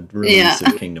surroundings at the release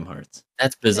of Kingdom Hearts.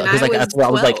 That's bizarre. And Because like that's why I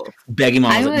was like 12. begging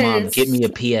mom. I was like, Mom, was- get me a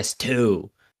PS2.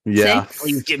 Yeah. Six.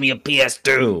 Please give me a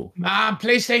PS2. Mom,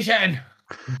 PlayStation.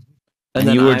 And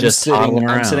then you were I'm just toddling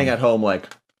I'm sitting around. at home like,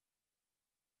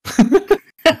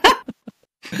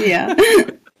 Yeah.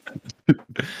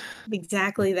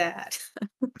 Exactly that.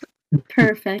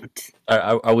 Perfect.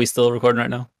 Are we still recording right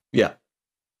now? yeah.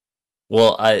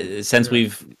 Well, since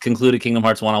we've concluded Kingdom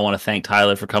Hearts 1, I want to thank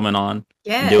Tyler for coming on.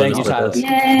 Yeah. Doing Thank this you, with Tyler. us. Yay.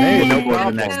 Hey, no Look forward to the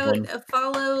problem. next one.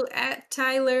 Follow at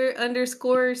Tyler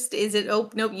 _ is it? Oh,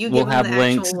 nope. You We'll give him have the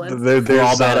links. actual one. We're all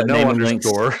There's bad at no naming links.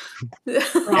 underscore.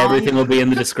 Everything will be in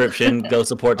the description. Go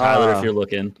support Tyler if Ah. you're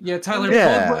looking. Yeah, Tyler,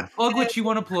 Yeah. plug what you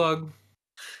want to plug.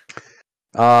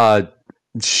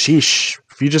 Sheesh.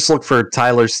 If you just look for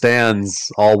Tyler Stans,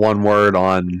 all one word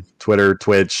on Twitter,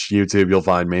 Twitch, YouTube, you'll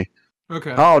find me.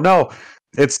 Okay. Oh no,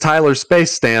 it's Tyler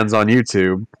Space Stans on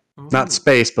YouTube. Oh, Not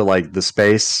space, but like the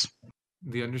space.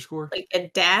 the underscore. Like a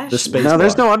dash. The space No,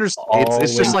 there's bar. no underscore.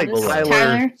 It's just like Always Tyler,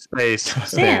 Tyler Space Stans.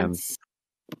 Stance.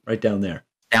 Right down there.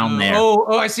 Down there.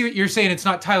 Oh, I see what you're saying. It's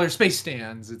not Tyler Space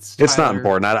Stands. It's It's not Tyler-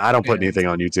 important. I don't put Stans. anything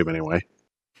on YouTube anyway.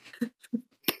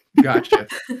 Gotcha.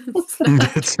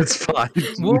 It's fine.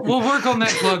 We'll work on that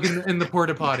plug in the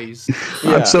porta potties.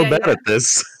 Yeah. I'm so Yeah, bad yeah. at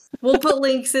this. We'll put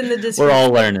links in the description. We're all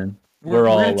learning. We're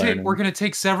all gonna learning. we're gonna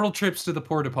take several trips to the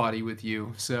porta potty with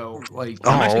you. So like,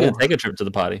 I'm actually gonna take a trip to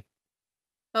the potty.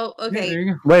 Oh, yeah, there okay.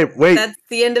 you go. Wait. That's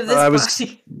the end of this I was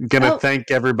potty. gonna Oh.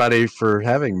 thank everybody for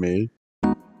having me.